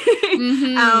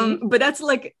 But that's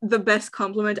like the best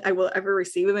compliment I will ever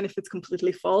receive, even if it's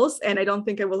completely false. And I don't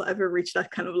think I will ever reach that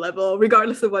kind of level,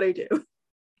 regardless of what I do.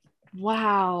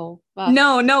 Wow.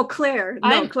 No, Claire.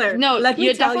 Claire. No,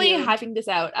 you're definitely hyping this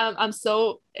out. I'm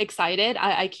so excited.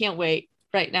 I can't wait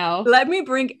right now. Let me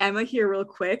bring Emma here real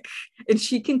quick, and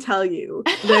she can tell you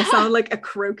that I sound like a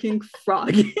croaking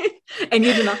frog, and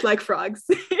you do not like frogs.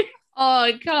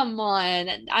 Oh, come on.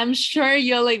 I'm sure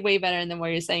you're like way better than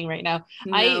what you're saying right now.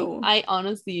 No. I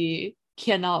honestly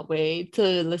cannot wait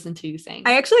to listen to you sing.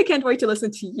 I actually can't wait to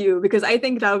listen to you, because I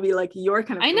think that would be like your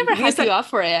kind of I never hyped you up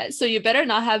for it, so you better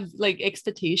not have like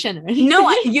expectation or anything. No,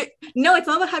 it's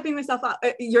not about hyping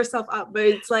yourself up, but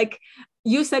it's like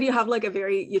you said you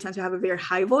tend to have a very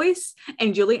high voice,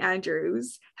 and Julie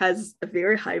Andrews has a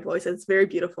very high voice. It's very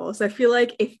beautiful. So I feel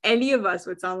like if any of us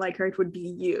would sound like her, it would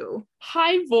be you.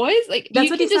 High voice? Like that's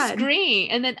you what can just said. Scream,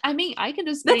 and then I mean I can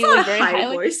just scream. That's not very a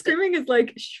high voice. Like, screaming is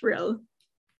like shrill.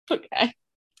 Okay.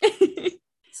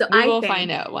 So we will find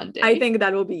out one day. I think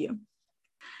that will be you.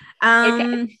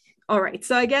 Okay. All right.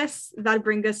 So I guess that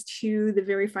brings us to the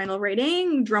very final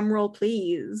rating. Drum roll,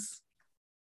 please.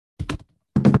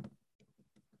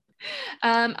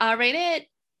 I'll rate it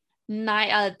 9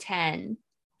 out of 10.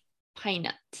 Pine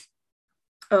nut.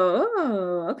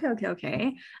 Oh,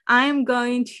 okay. I'm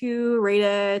going to rate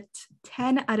it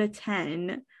 10 out of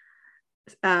 10.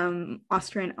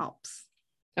 Austrian Alps.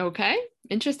 Okay,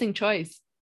 interesting choice.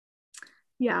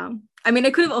 Yeah, I mean,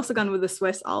 I could have also gone with the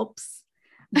Swiss Alps,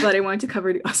 but I wanted to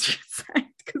cover the Austrian side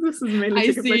because this is mainly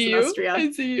taking place in Austria. I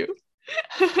see you.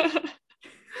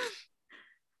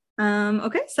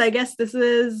 Okay, so I guess this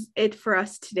is it for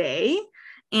us today.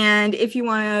 And if you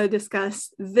want to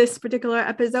discuss this particular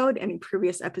episode, any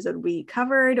previous episode we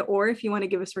covered, or if you want to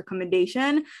give us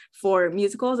recommendation for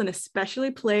musicals and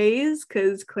especially plays,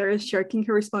 because Claire is shirking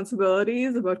her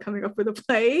responsibilities about coming up with a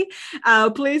play,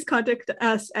 please contact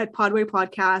us at Podway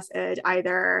Podcast at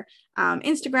either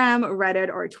Instagram, Reddit,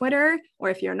 or Twitter. Or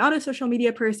if you're not a social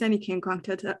media person, you can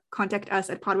contact us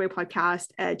at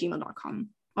podwaypodcast@gmail.com.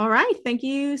 All right. Thank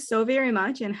you so very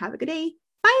much and have a good day.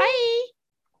 Bye. Bye.